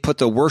believe, put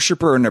the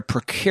worshiper in a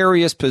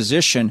precarious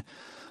position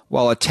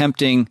while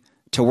attempting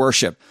to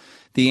worship.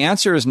 The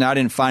answer is not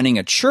in finding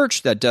a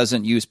church that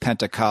doesn't use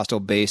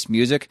Pentecostal-based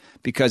music,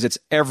 because it's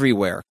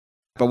everywhere.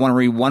 I want to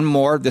read one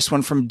more, this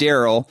one from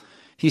Daryl.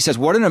 He says,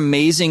 what an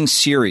amazing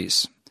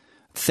series.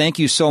 Thank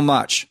you so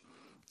much.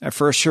 I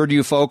first heard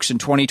you folks in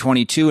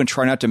 2022 and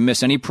try not to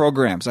miss any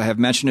programs. I have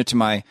mentioned it to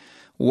my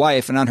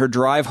wife, and on her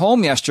drive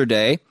home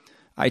yesterday,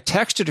 I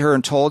texted her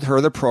and told her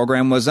the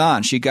program was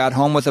on. She got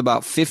home with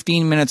about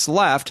 15 minutes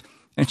left,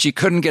 and she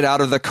couldn't get out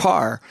of the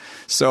car.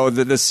 So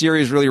the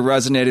series really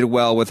resonated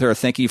well with her.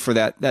 Thank you for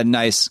that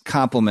nice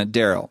compliment,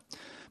 Daryl.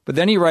 But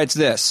then he writes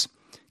this,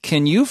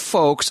 can you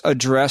folks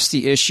address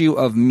the issue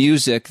of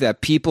music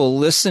that people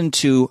listen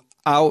to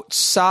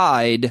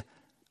outside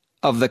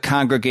of the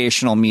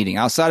congregational meeting,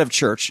 outside of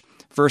church,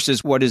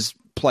 versus what is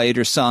played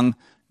or sung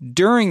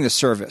during the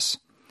service?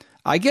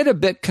 I get a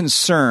bit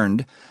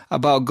concerned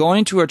about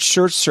going to a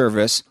church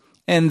service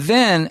and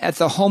then at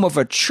the home of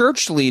a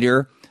church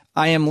leader,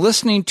 I am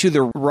listening to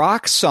the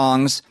rock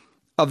songs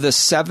of the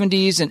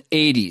 70s and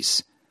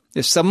 80s.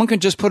 If someone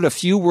could just put a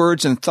few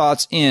words and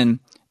thoughts in,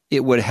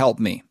 it would help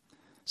me.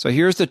 So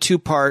here's the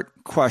 2-part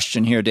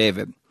question here,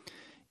 David.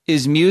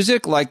 Is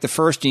music, like the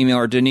first email,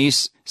 or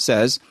Denise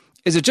says,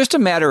 is it just a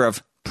matter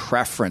of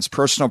preference,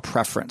 personal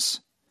preference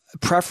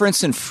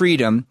and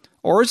freedom,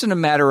 or is it a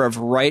matter of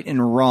right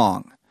and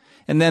wrong?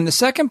 And then the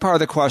second part of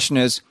the question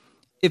is,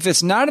 if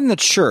it's not in the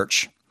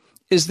church,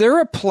 is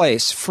there a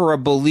place for a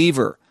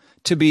believer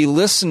to be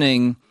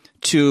listening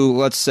to,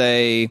 let's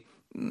say,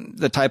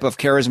 the type of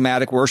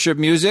charismatic worship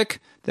music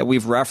that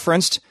we've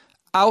referenced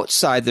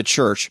outside the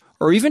church,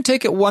 or even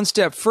take it one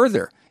step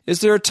further? Is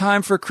there a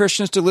time for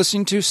Christians to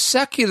listen to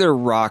secular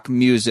rock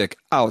music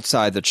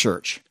outside the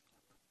church?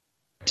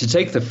 To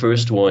take the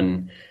first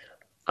one,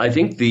 I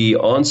think the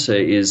answer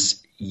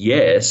is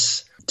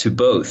yes to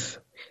both.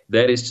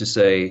 That is to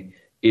say,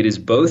 it is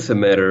both a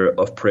matter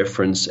of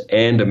preference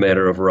and a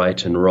matter of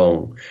right and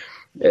wrong.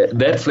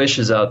 That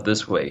fleshes out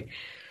this way.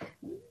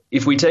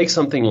 If we take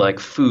something like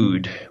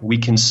food, we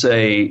can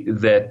say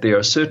that there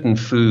are certain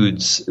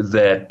foods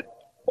that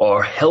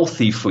are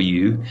healthy for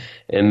you,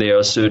 and there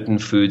are certain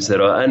foods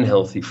that are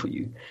unhealthy for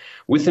you.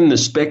 Within the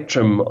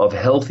spectrum of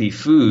healthy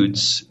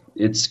foods,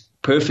 it's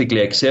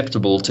perfectly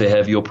acceptable to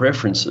have your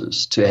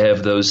preferences, to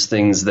have those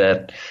things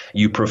that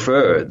you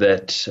prefer,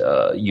 that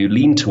you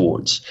lean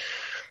towards.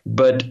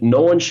 But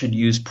no one should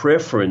use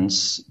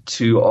preference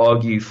to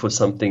argue for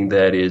something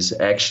that is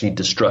actually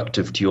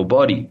destructive to your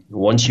body.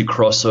 Once you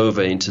cross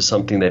over into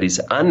something that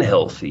is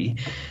unhealthy,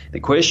 the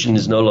question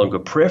is no longer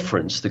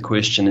preference, the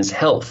question is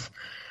health.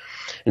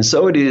 And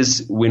so it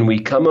is when we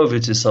come over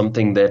to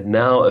something that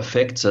now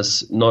affects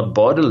us not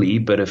bodily,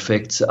 but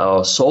affects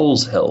our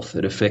soul's health.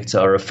 It affects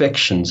our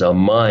affections, our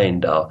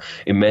mind, our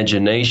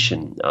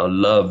imagination, our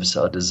loves,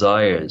 our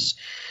desires.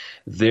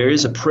 There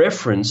is a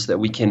preference that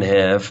we can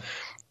have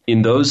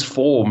in those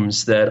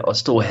forms that are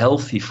still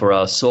healthy for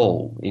our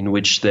soul, in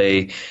which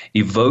they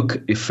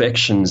evoke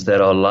affections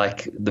that are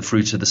like the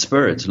fruits of the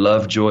Spirit: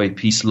 love, joy,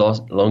 peace,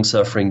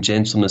 long-suffering,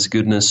 gentleness,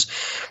 goodness.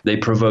 They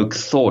provoke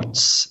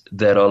thoughts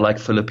that are like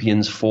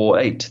Philippians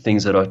 4:8,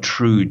 things that are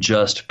true,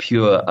 just,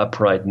 pure,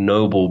 upright,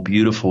 noble,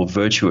 beautiful,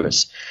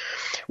 virtuous.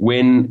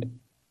 When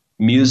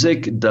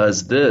music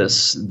does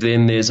this,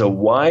 then there's a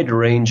wide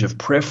range of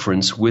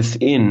preference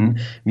within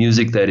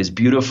music that is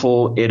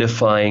beautiful,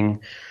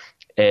 edifying,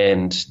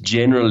 and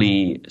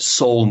generally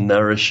soul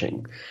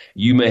nourishing.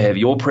 You may have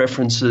your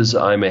preferences,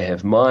 I may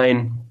have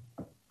mine.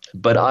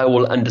 but I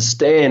will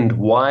understand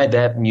why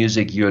that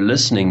music you're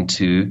listening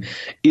to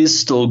is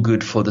still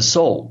good for the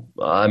soul.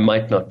 I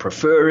might not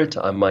prefer it.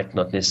 I might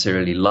not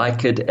necessarily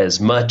like it as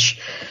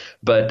much,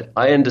 but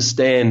I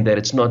understand that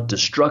it's not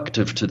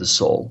destructive to the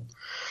soul.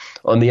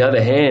 On the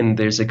other hand,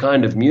 there's a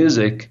kind of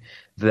music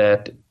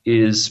that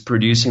is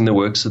producing the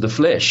works of the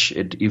flesh.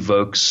 It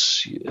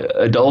evokes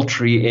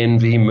adultery,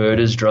 envy,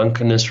 murders,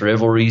 drunkenness,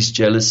 revelries,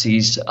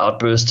 jealousies,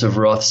 outbursts of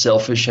wrath,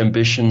 selfish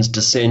ambitions,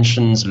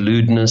 dissensions,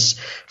 lewdness,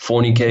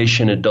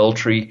 fornication,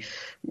 adultery.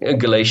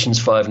 Galatians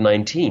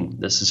 5:19.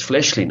 This is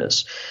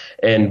fleshliness.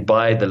 And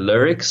by the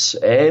lyrics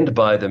and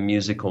by the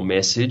musical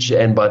message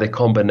and by the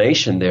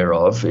combination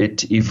thereof,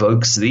 it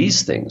evokes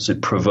these things.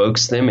 It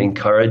provokes them,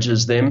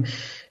 encourages them,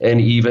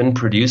 and even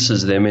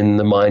produces them in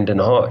the mind and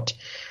heart.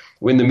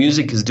 When the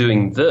music is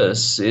doing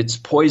this, it's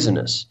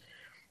poisonous.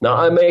 Now,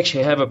 I may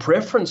actually have a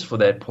preference for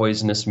that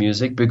poisonous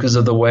music because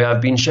of the way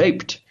I've been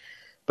shaped.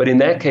 But in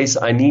that case,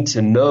 I need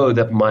to know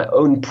that my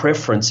own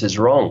preference is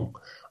wrong.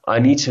 I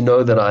need to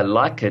know that I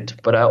like it,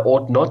 but I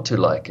ought not to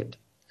like it.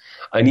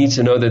 I need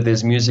to know that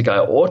there's music I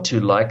ought to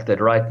like that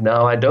right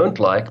now I don't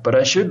like, but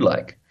I should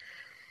like.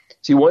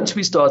 See, once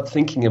we start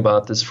thinking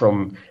about this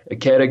from a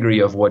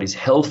category of what is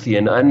healthy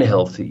and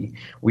unhealthy,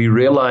 we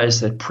realize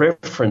that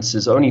preference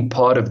is only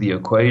part of the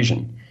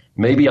equation.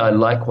 Maybe I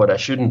like what I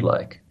shouldn't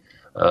like.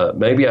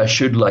 Maybe I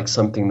should like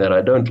something that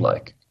I don't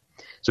like.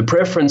 So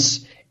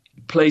preference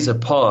plays a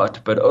part,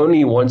 but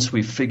only once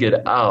we've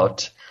figured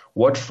out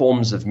what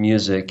forms of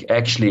music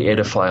actually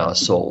edify our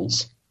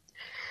souls.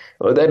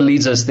 Well, that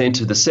leads us then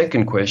to the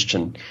second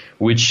question,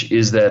 which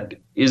is that,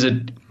 is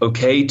it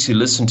okay to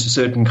listen to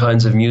certain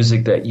kinds of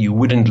music that you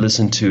wouldn't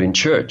listen to in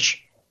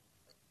church?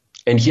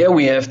 And here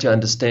we have to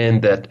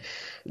understand that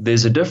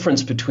there's a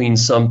difference between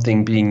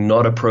something being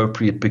not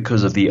appropriate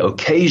because of the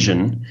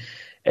occasion,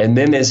 and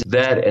then there's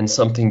that and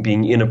something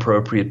being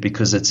inappropriate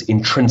because it's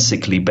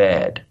intrinsically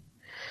bad.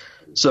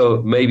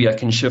 So maybe I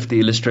can shift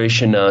the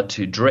illustration now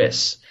to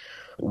dress.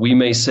 We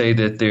may say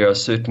that there are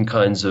certain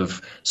kinds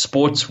of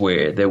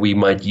sportswear that we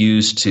might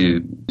use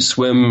to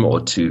swim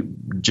or to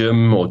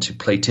gym or to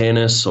play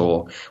tennis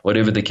or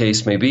whatever the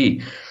case may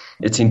be.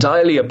 It's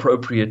entirely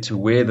appropriate to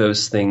wear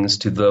those things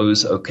to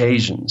those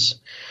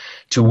occasions.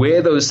 To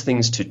wear those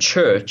things to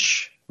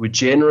church would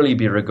generally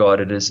be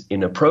regarded as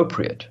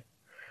inappropriate.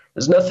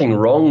 There's nothing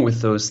wrong with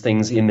those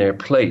things in their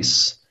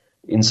place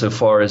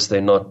insofar as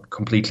they're not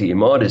completely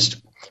immodest,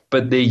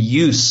 but their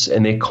use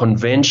and their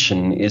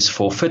convention is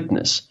for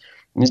fitness.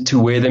 To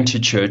wear them to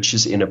church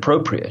is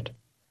inappropriate.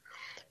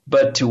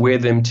 But to wear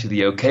them to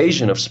the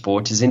occasion of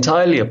sport is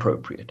entirely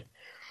appropriate.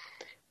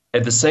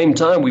 At the same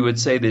time, we would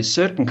say there's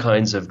certain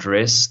kinds of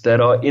dress that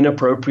are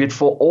inappropriate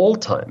for all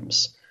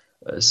times.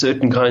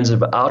 Certain kinds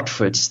of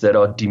outfits that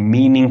are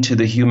demeaning to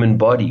the human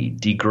body,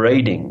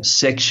 degrading,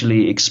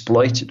 sexually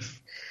exploitative.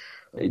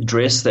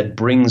 Dress that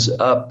brings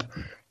up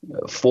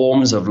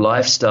forms of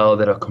lifestyle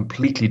that are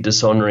completely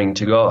dishonoring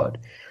to God.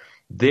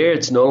 There,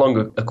 it's no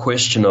longer a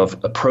question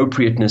of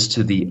appropriateness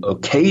to the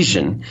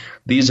occasion.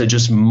 These are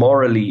just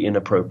morally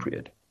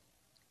inappropriate.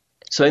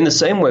 So in the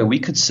same way, we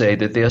could say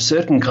that there are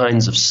certain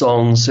kinds of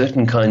songs,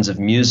 certain kinds of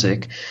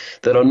music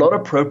that are not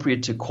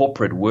appropriate to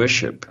corporate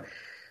worship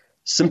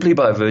simply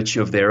by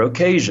virtue of their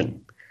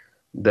occasion.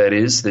 That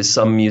is, there's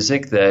some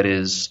music that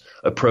is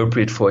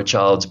appropriate for a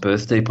child's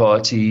birthday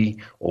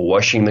party or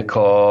washing the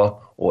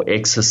car or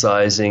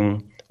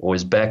exercising or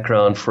as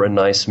background for a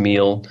nice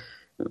meal,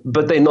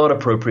 but they're not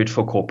appropriate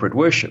for corporate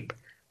worship.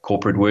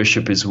 Corporate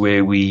worship is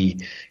where we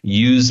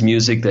use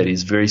music that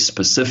is very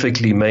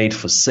specifically made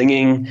for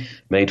singing,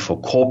 made for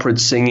corporate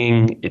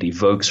singing. It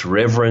evokes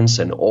reverence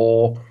and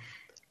awe.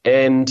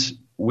 And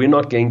we're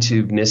not going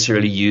to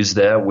necessarily use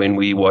that when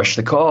we wash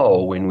the car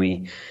or when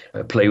we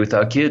play with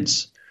our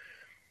kids.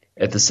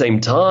 At the same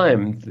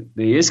time,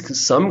 there is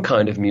some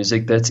kind of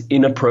music that's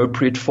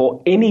inappropriate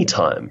for any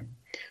time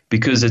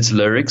because its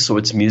lyrics or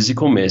its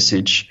musical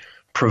message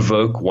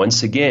provoke,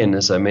 once again,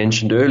 as I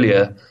mentioned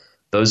earlier,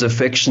 those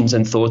affections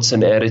and thoughts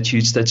and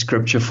attitudes that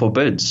Scripture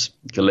forbids.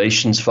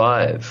 Galatians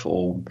 5,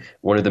 or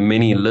one of the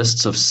many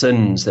lists of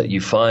sins that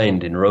you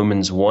find in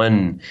Romans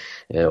 1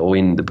 or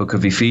in the book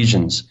of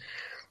Ephesians.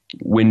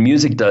 When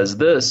music does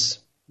this,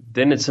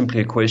 then it's simply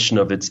a question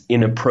of it's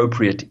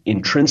inappropriate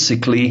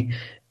intrinsically,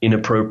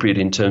 inappropriate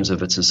in terms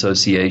of its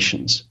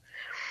associations.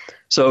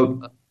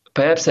 So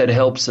perhaps that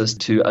helps us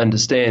to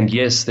understand,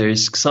 yes, there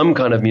is some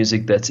kind of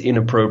music that's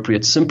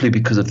inappropriate simply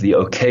because of the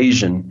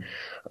occasion.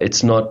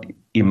 It's not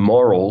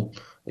immoral.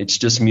 It's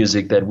just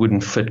music that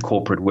wouldn't fit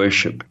corporate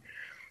worship.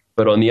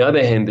 But on the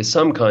other hand, there's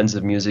some kinds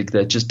of music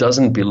that just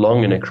doesn't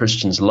belong in a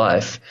Christian's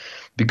life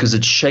because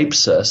it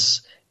shapes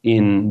us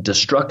in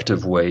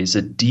destructive ways.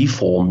 It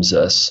deforms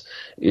us.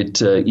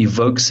 It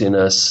evokes in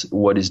us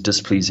what is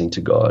displeasing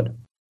to God.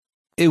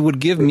 It would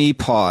give me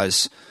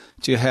pause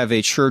to have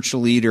a church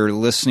leader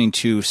listening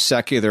to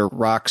secular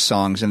rock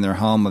songs in their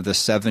home of the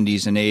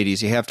 70s and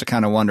 80s. You have to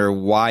kind of wonder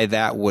why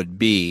that would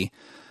be.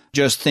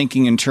 Just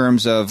thinking in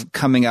terms of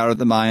coming out of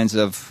the minds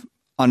of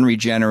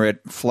unregenerate,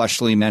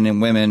 fleshly men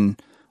and women,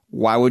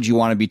 why would you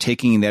want to be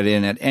taking that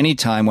in at any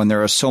time when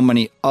there are so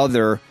many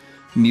other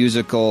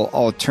musical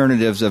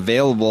alternatives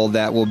available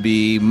that will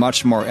be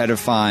much more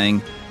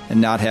edifying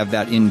and not have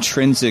that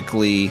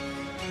intrinsically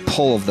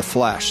pull of the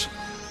flesh?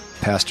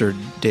 Pastor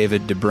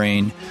David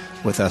DeBrain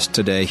with us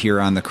today here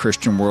on the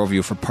Christian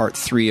Worldview for part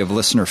 3 of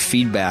listener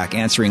feedback,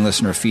 answering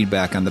listener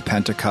feedback on the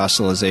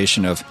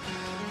Pentecostalization of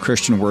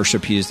Christian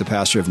worship. He is the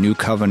pastor of New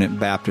Covenant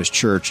Baptist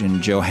Church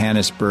in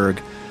Johannesburg,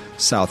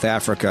 South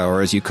Africa,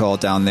 or as you call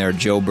it down there,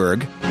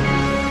 Joburg.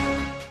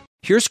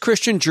 Here's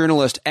Christian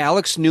journalist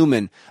Alex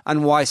Newman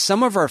on why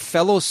some of our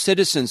fellow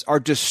citizens are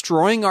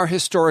destroying our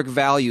historic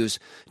values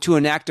to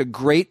enact a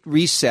great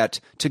reset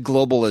to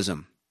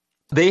globalism.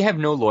 They have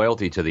no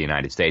loyalty to the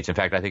United States. In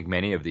fact, I think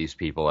many of these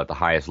people at the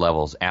highest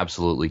levels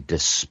absolutely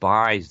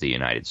despise the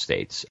United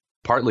States,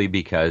 partly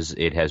because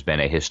it has been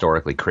a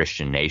historically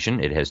Christian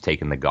nation. It has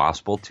taken the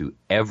gospel to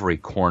every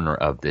corner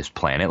of this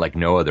planet like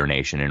no other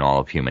nation in all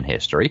of human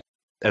history.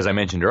 As I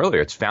mentioned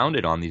earlier, it's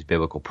founded on these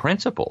biblical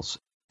principles.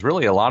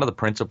 Really, a lot of the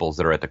principles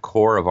that are at the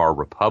core of our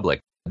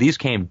republic, these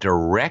came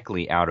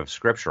directly out of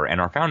Scripture,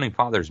 and our founding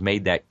fathers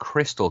made that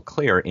crystal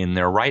clear in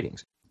their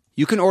writings.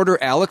 You can order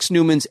Alex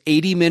Newman's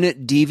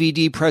 80-minute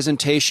DVD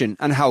presentation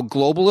on how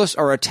globalists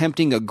are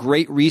attempting a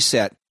great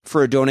reset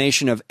for a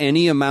donation of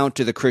any amount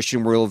to the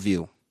Christian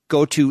Worldview.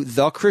 Go to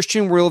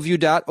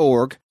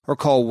thechristianworldview.org or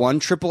call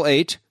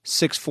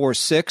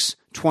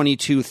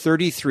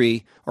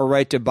 1-888-646-2233 or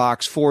write to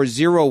Box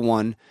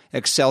 401,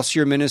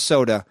 Excelsior,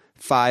 Minnesota,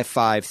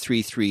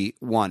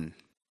 55331.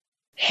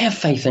 Have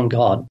faith in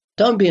God.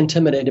 Don't be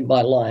intimidated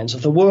by lions.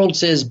 If the world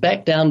says,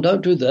 back down,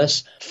 don't do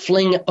this,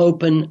 fling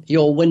open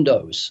your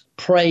windows.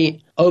 Pray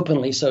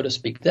openly, so to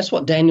speak. That's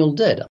what Daniel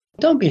did.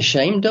 Don't be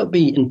ashamed. Don't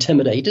be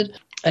intimidated.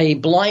 A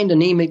blind,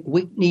 anemic,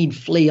 weak-kneed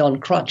flea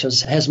on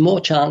crutches has more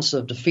chance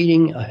of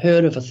defeating a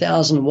herd of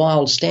 1,000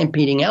 wild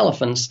stampeding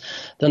elephants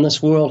than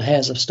this world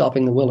has of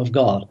stopping the will of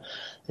God.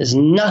 There's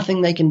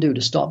nothing they can do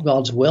to stop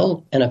God's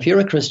will, and if you're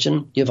a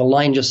Christian, you've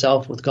aligned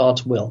yourself with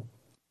God's will.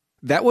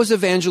 That was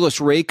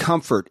evangelist Ray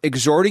Comfort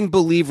exhorting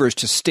believers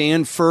to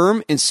stand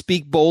firm and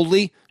speak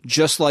boldly,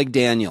 just like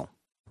Daniel.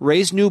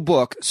 Ray's new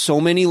book,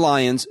 So Many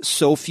Lions,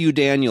 So Few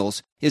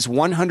Daniels, is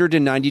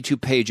 192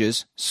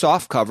 pages,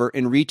 softcover,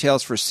 and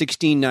retails for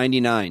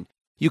 $16.99.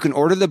 You can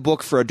order the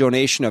book for a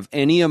donation of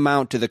any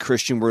amount to the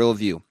Christian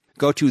Worldview.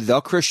 Go to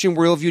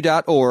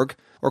thechristianworldview.org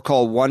or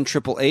call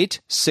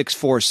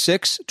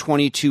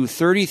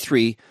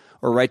 1-888-646-2233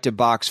 or write to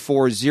Box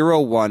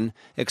 401,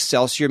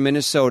 Excelsior,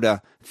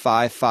 Minnesota,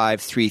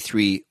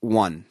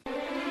 55331.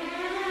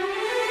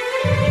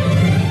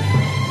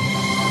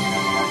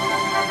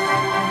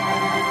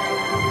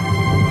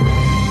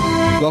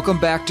 Welcome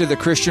back to the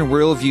Christian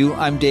Worldview.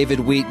 I'm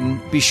David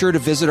Wheaton. Be sure to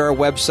visit our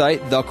website,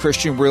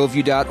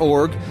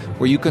 thechristianworldview.org,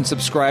 where you can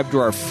subscribe to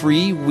our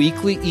free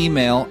weekly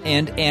email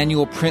and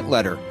annual print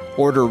letter,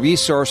 order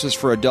resources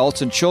for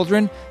adults and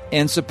children,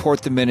 and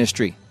support the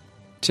ministry.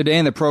 Today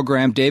in the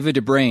program, David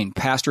DeBrain,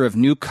 pastor of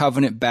New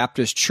Covenant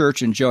Baptist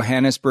Church in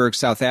Johannesburg,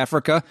 South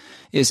Africa,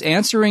 is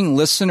answering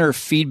listener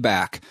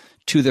feedback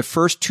to the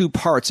first 2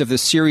 parts of the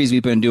series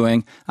we've been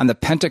doing on the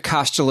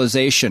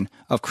Pentecostalization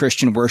of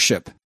Christian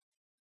worship.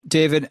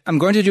 David, I'm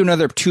going to do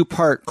another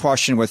 2-part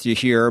question with you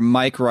here.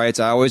 Mike writes,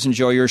 I always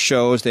enjoy your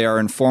shows. They are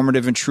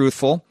informative and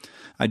truthful.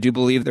 I do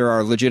believe there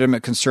are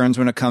legitimate concerns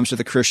when it comes to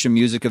the Christian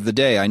music of the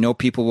day. I know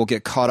people will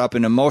get caught up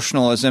in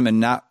emotionalism and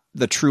not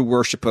the true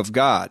worship of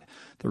God.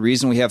 The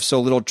reason we have so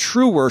little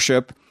true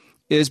worship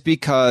is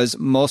because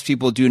most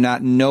people do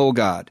not know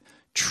God.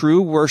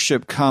 True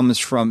worship comes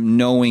from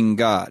knowing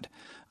God.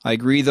 I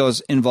agree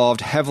those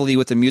involved heavily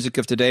with the music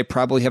of today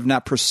probably have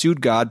not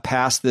pursued God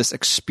past this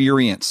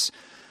experience.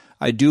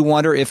 I do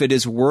wonder if it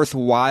is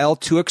worthwhile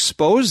to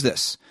expose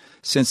this,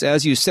 since,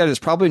 as you said, it's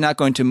probably not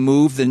going to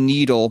move the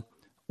needle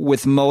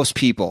with most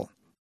people.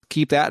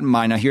 Keep that in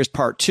mind. Now, here's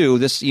part 2.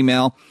 This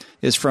email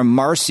is from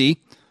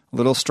Marcy, a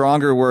little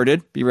stronger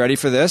worded. Be ready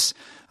for this.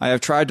 I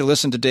have tried to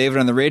listen to David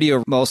on the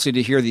radio mostly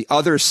to hear the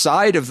other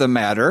side of the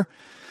matter,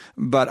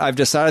 but I've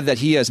decided that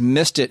he has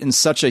missed it in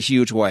such a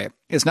huge way.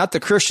 It's not the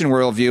Christian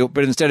worldview,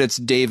 but instead it's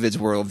David's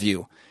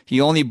worldview.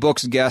 He only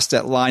books guests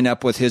that line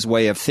up with his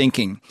way of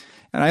thinking.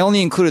 And I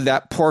only included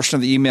that portion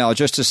of the email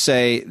just to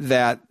say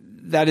that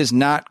that is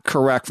not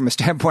correct from a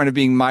standpoint of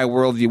being my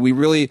worldview. We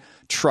really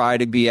try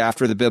to be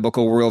after the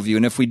biblical worldview.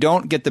 And if we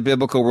don't get the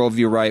biblical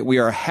worldview right, we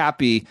are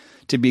happy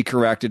to be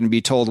corrected and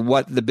be told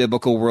what the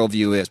biblical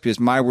worldview is, because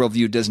my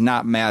worldview does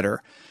not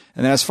matter.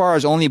 And then as far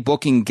as only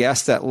booking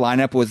guests that line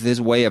up with his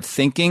way of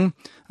thinking,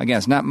 again,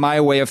 it's not my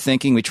way of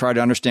thinking. We try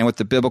to understand what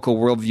the biblical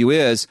worldview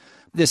is.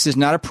 This is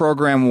not a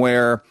program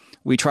where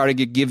we try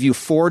to give you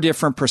 4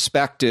 different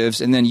perspectives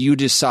and then you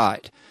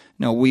decide.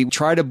 No, we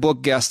try to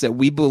book guests that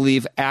we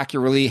believe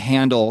accurately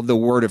handle the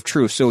word of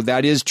truth. So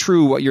that is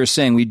true what you're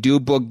saying. We do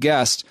book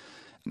guests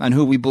on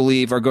who we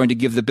believe are going to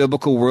give the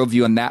biblical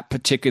worldview on that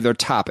particular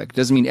topic.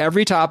 Doesn't mean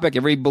every topic,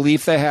 every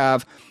belief they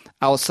have,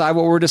 outside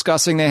what we're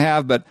discussing they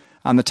have, but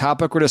on the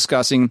topic we're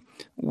discussing,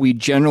 we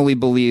generally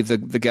believe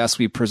that the guests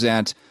we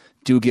present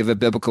do give a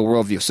biblical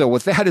worldview. So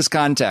with that as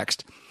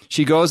context,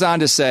 She goes on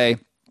to say,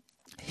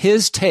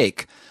 his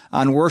take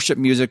on worship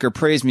music or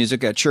praise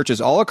music at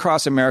churches all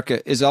across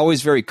America is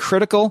always very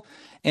critical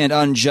and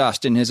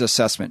unjust in his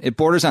assessment. It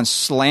borders on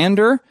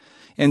slander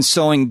and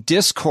sowing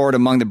discord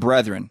among the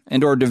brethren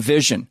and or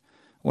division.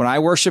 When I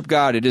worship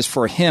God, it is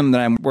for him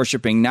that I'm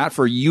worshiping, not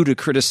for you to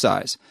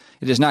criticize.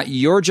 It is not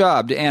your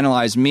job to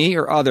analyze me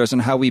or others on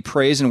how we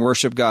praise and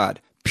worship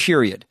God,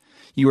 period.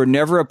 You were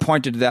never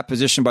appointed to that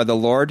position by the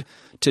Lord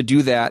to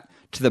do that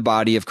to the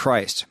body of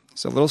Christ.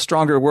 So a little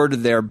stronger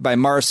worded there by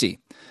Marcy.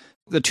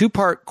 The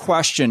two-part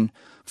question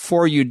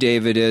for you,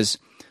 David, is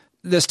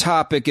this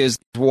topic is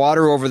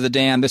water over the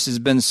dam. This has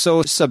been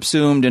so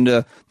subsumed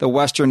into the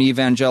Western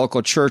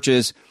evangelical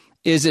churches.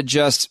 Is it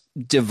just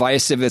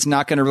divisive? It's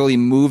not going to really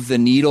move the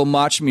needle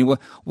much. I mean,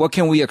 what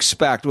can we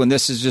expect when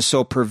this is just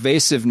so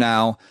pervasive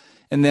now?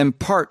 And then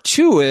part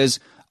two is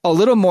a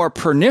little more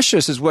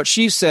pernicious, is what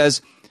she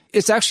says.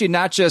 It's actually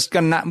not just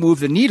going to not move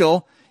the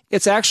needle.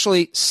 It's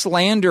actually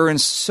slander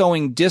and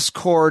sowing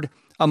discord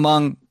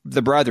among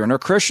the brethren or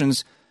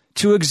Christians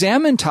to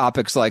examine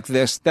topics like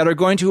this that are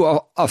going to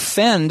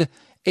offend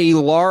a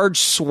large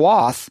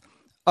swath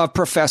of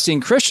professing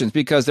Christians,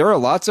 because there are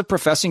lots of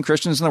professing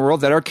Christians in the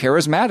world that are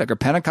charismatic or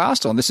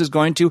Pentecostal, and this is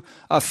going to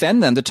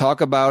offend them to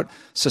talk about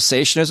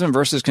cessationism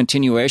versus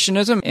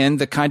continuationism and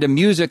the kind of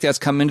music that's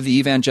come into the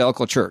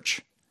evangelical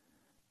church.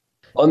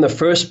 On the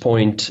first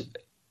point,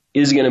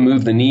 is it going to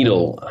move the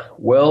needle?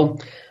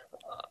 Well,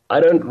 I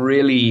don't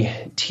really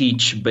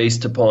teach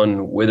based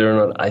upon whether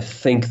or not I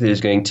think there's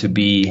going to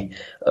be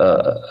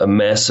a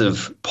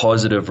massive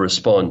positive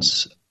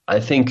response. I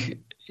think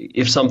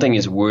if something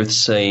is worth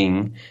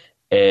saying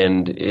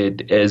and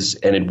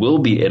it will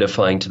be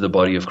edifying to the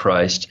body of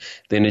Christ,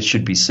 then it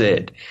should be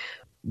said.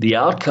 The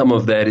outcome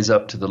of that is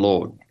up to the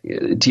Lord.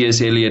 T.S.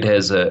 Eliot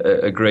has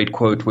a great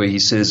quote where he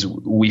says,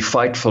 "We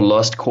fight for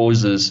lost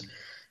causes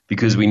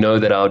because we know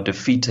that our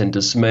defeat and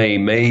dismay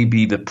may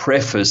be the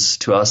preface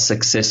to our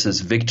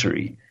successor's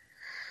victory."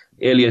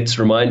 Eliot's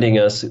reminding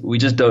us we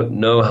just don't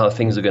know how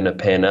things are going to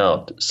pan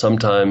out.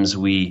 Sometimes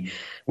we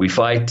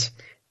fight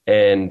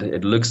and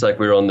it looks like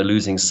we're on the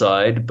losing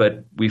side,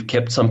 but we've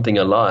kept something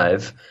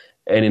alive.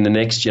 And in the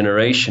next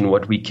generation,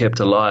 what we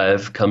kept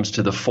alive comes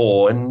to the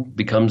fore and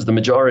becomes the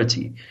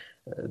majority.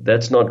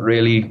 That's not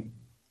really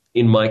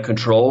in my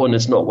control, and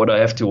it's not what I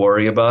have to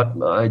worry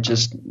about. I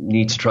just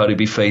need to try to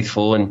be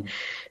faithful and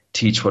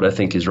teach what I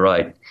think is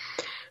right.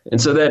 And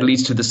so that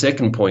leads to the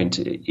second point.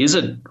 Is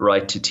it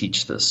right to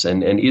teach this?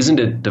 And isn't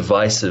it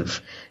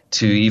divisive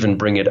to even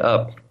bring it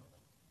up?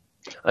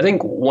 I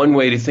think one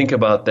way to think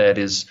about that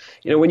is,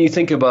 when you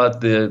think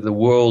about the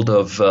world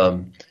of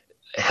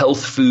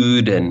health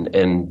food and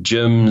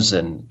gyms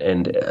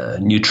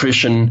and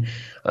nutrition,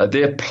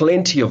 there are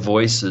plenty of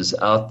voices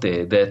out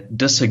there that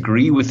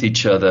disagree with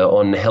each other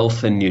on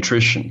health and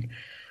nutrition.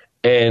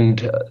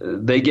 And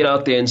they get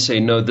out there and say,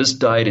 no, this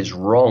diet is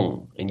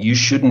wrong and you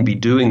shouldn't be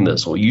doing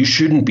this, or you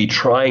shouldn't be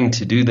trying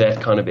to do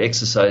that kind of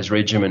exercise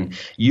regimen.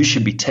 You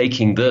should be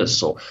taking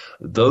this, or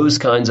those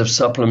kinds of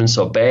supplements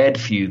are bad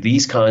for you.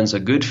 These kinds are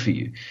good for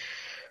you.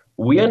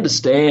 We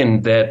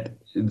understand that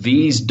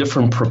these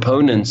different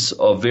proponents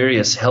of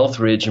various health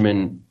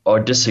regimen are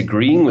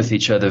disagreeing with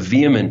each other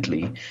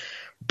vehemently,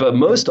 but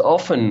most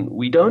often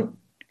we don't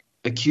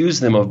accuse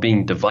them of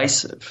being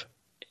divisive.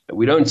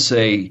 We don't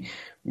say,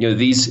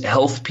 these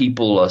health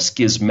people are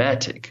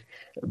schismatic,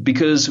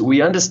 because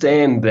we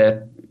understand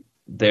that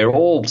they're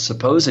all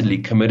supposedly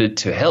committed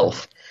to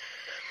health.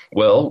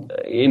 Well,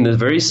 in the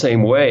very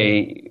same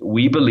way,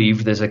 we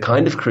believe there's a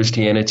kind of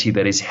Christianity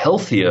that is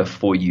healthier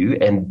for you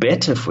and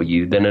better for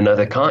you than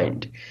another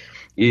kind.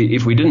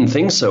 If we didn't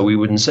think so, we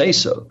wouldn't say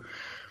so.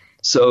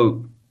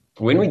 So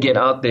when we get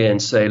out there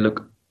and say,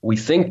 look, we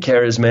think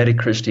charismatic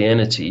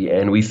Christianity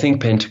and we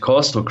think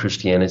Pentecostal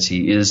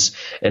Christianity is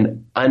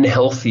an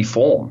unhealthy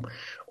form,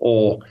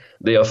 or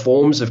there are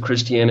forms of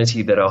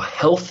Christianity that are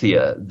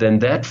healthier than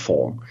that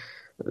form,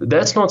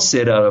 that's not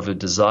said out of a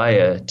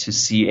desire to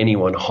see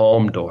anyone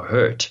harmed or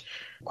hurt.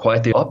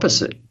 Quite the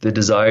opposite. The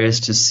desire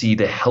is to see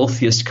the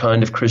healthiest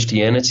kind of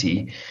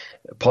Christianity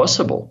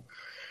possible.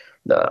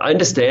 Now, I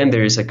understand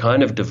there is a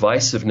kind of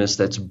divisiveness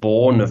that's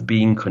born of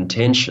being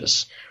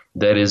contentious.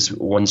 That is,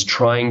 one's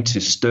trying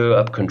to stir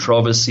up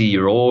controversy.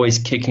 You're always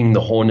kicking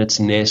the hornet's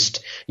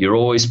nest. You're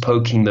always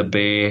poking the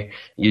bear.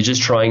 You're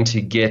just trying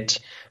to get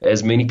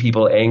as many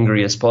people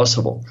angry as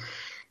possible.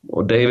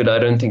 Well, David, I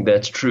don't think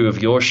that's true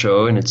of your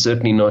show, and it's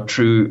certainly not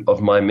true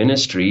of my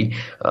ministry.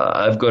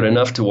 I've got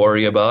enough to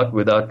worry about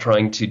without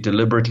trying to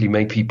deliberately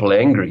make people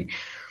angry.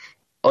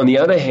 On the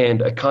other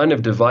hand, a kind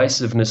of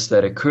divisiveness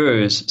that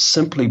occurs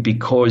simply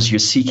because you're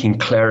seeking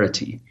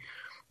clarity.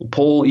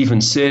 Paul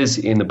even says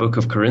in the book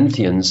of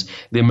Corinthians,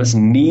 there must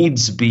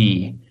needs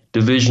be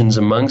divisions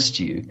amongst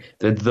you,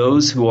 that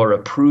those who are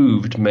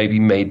approved may be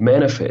made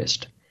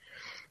manifest.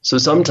 So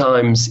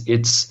sometimes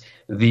it's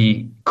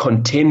the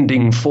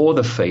contending for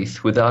the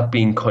faith without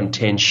being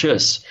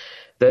contentious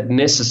that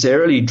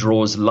necessarily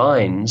draws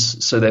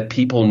lines so that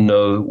people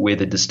know where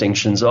the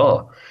distinctions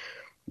are.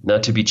 Now,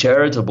 to be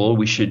charitable,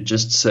 we should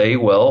just say,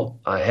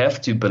 well, I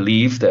have to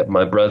believe that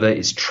my brother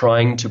is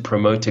trying to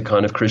promote a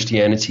kind of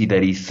Christianity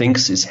that he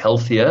thinks is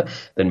healthier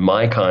than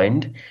my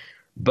kind,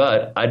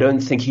 but I don't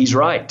think he's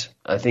right.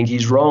 I think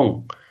he's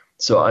wrong.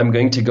 So I'm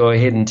going to go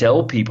ahead and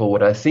tell people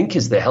what I think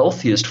is the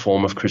healthiest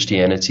form of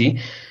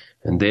Christianity,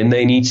 and then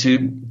they need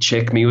to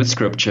check me with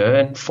Scripture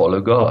and follow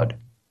God.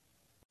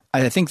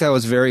 I think that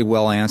was very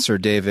well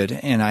answered, David.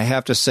 And I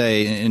have to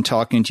say, in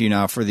talking to you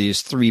now for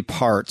these 3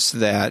 parts,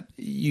 that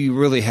you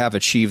really have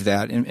achieved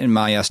that, in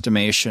my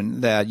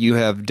estimation, that you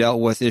have dealt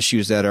with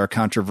issues that are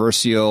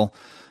controversial,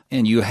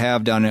 and you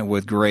have done it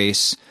with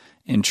grace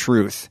and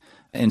truth.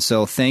 And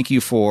so thank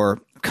you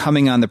for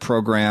coming on the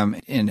program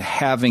and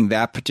having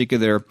that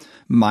particular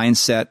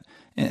mindset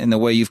and the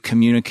way you've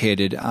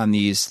communicated on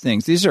these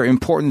things. These are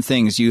important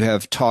things you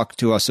have talked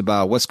to us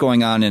about. What's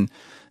going on in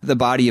the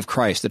body of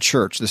Christ, the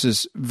church. This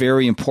is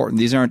very important.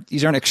 These aren't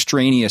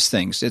extraneous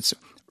things. It's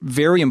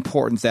very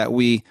important that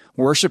we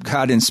worship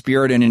God in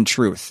spirit and in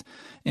truth.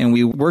 And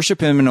we worship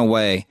Him in a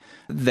way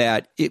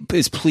that it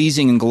is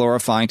pleasing and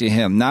glorifying to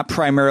Him, not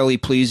primarily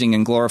pleasing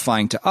and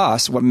glorifying to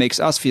us, what makes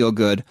us feel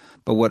good,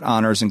 but what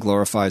honors and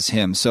glorifies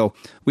Him. So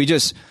we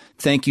just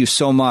thank you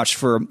so much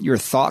for your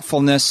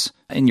thoughtfulness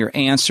and your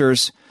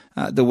answers,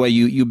 the way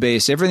you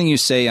base everything you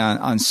say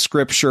on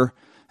Scripture.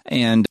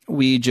 And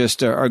we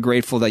just are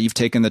grateful that you've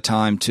taken the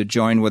time to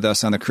join with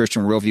us on the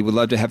Christian Worldview. We'd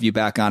love to have you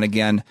back on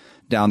again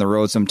down the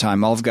road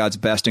sometime. All of God's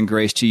best and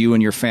grace to you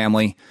and your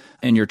family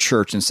and your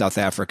church in South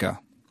Africa.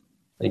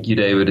 Thank you,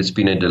 David. It's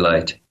been a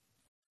delight.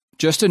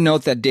 Just a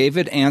note that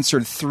David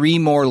answered 3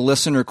 more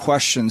listener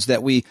questions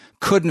that we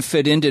couldn't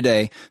fit in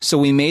today, so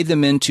we made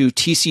them into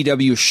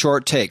TCW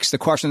short takes. The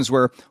questions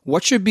were,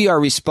 what should be our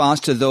response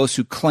to those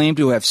who claim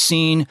to have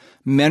seen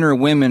men or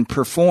women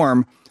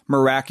perform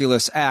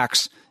miraculous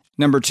acts?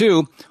 Number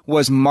 2,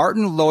 was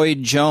Martin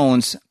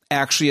Lloyd-Jones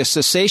actually a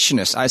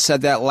cessationist? I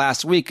said that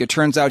last week. It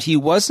turns out he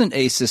wasn't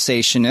a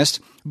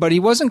cessationist, but he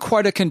wasn't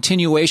quite a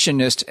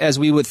continuationist as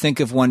we would think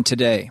of one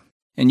today.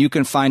 And you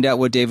can find out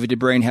what David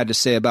DeBrain had to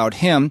say about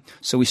him,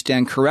 so we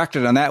stand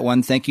corrected on that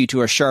one. Thank you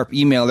to a sharp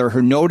emailer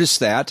who noticed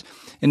that.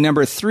 And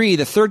number 3,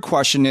 the third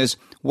question is,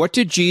 what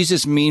did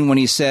Jesus mean when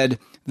He said,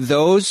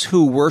 those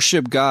who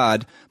worship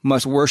God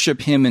must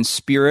worship Him in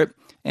spirit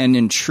and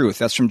in truth?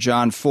 That's from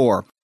John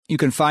 4. You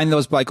can find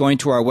those by going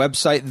to our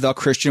website,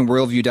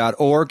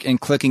 thechristianworldview.org,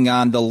 and clicking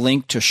on the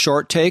link to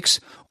Short Takes,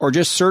 or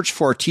just search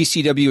for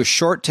TCW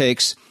Short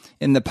Takes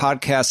in the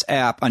podcast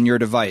app on your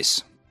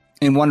device.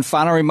 And one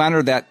final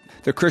reminder that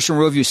the Christian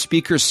Worldview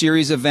Speaker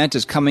Series event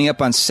is coming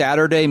up on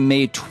Saturday,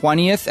 May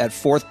 20th at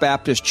Fourth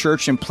Baptist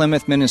Church in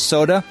Plymouth,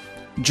 Minnesota.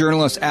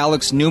 Journalist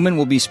Alex Newman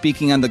will be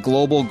speaking on the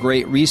Global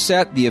Great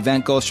Reset. The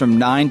event goes from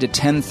 9 to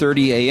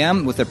 10:30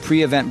 a.m. with a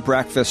pre-event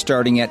breakfast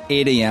starting at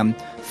 8 a.m.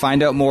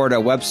 Find out more at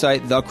our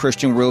website,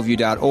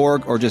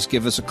 thechristianworldview.org, or just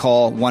give us a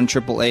call,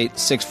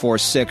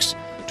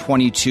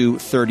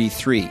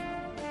 1-888-646-2233.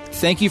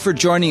 Thank you for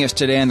joining us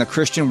today on the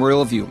Christian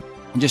Worldview.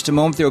 In just a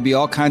moment, there will be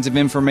all kinds of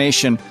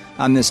information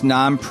on this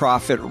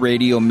nonprofit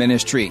radio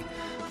ministry.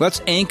 Let's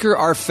anchor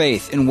our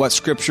faith in what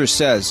Scripture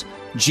says.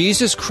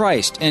 Jesus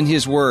Christ and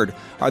His Word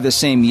are the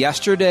same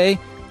yesterday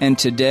and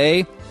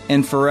today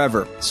and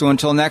forever. So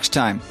until next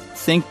time,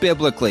 think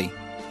biblically,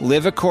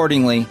 live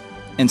accordingly,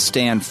 and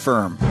stand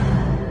firm.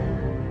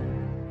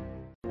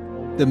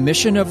 The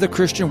mission of the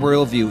Christian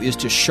Worldview is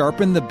to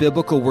sharpen the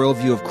biblical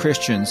worldview of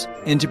Christians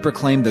and to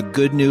proclaim the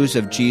good news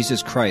of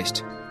Jesus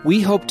Christ.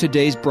 We hope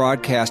today's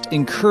broadcast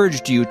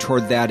encouraged you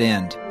toward that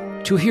end.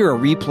 To hear a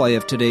replay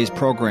of today's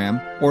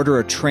program, order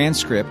a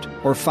transcript,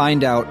 or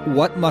find out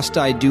what must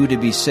I do to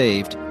be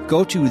saved,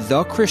 go to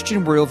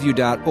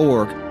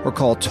thechristianworldview.org or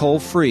call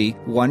toll-free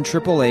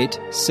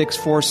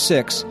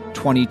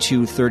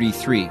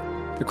 1-888-646-2233.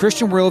 The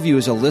Christian Worldview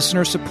is a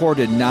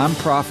listener-supported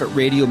nonprofit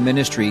radio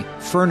ministry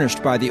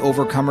furnished by the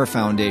Overcomer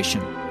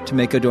Foundation. To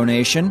make a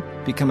donation,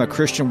 become a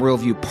Christian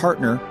Worldview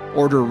partner,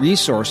 order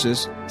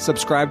resources,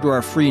 subscribe to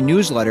our free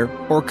newsletter,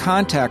 or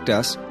contact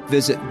us,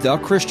 visit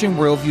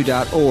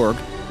thechristianworldview.org,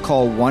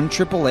 call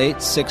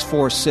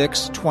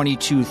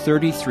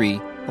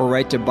 1-888-646-2233, or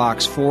write to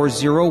Box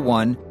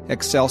 401,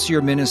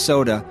 Excelsior,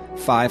 Minnesota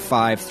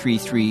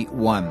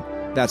 55331.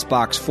 That's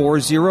Box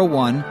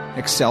 401,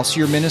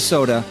 Excelsior,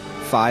 Minnesota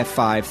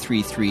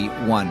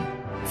 55331.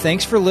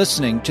 Thanks for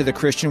listening to the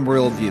Christian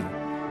Worldview.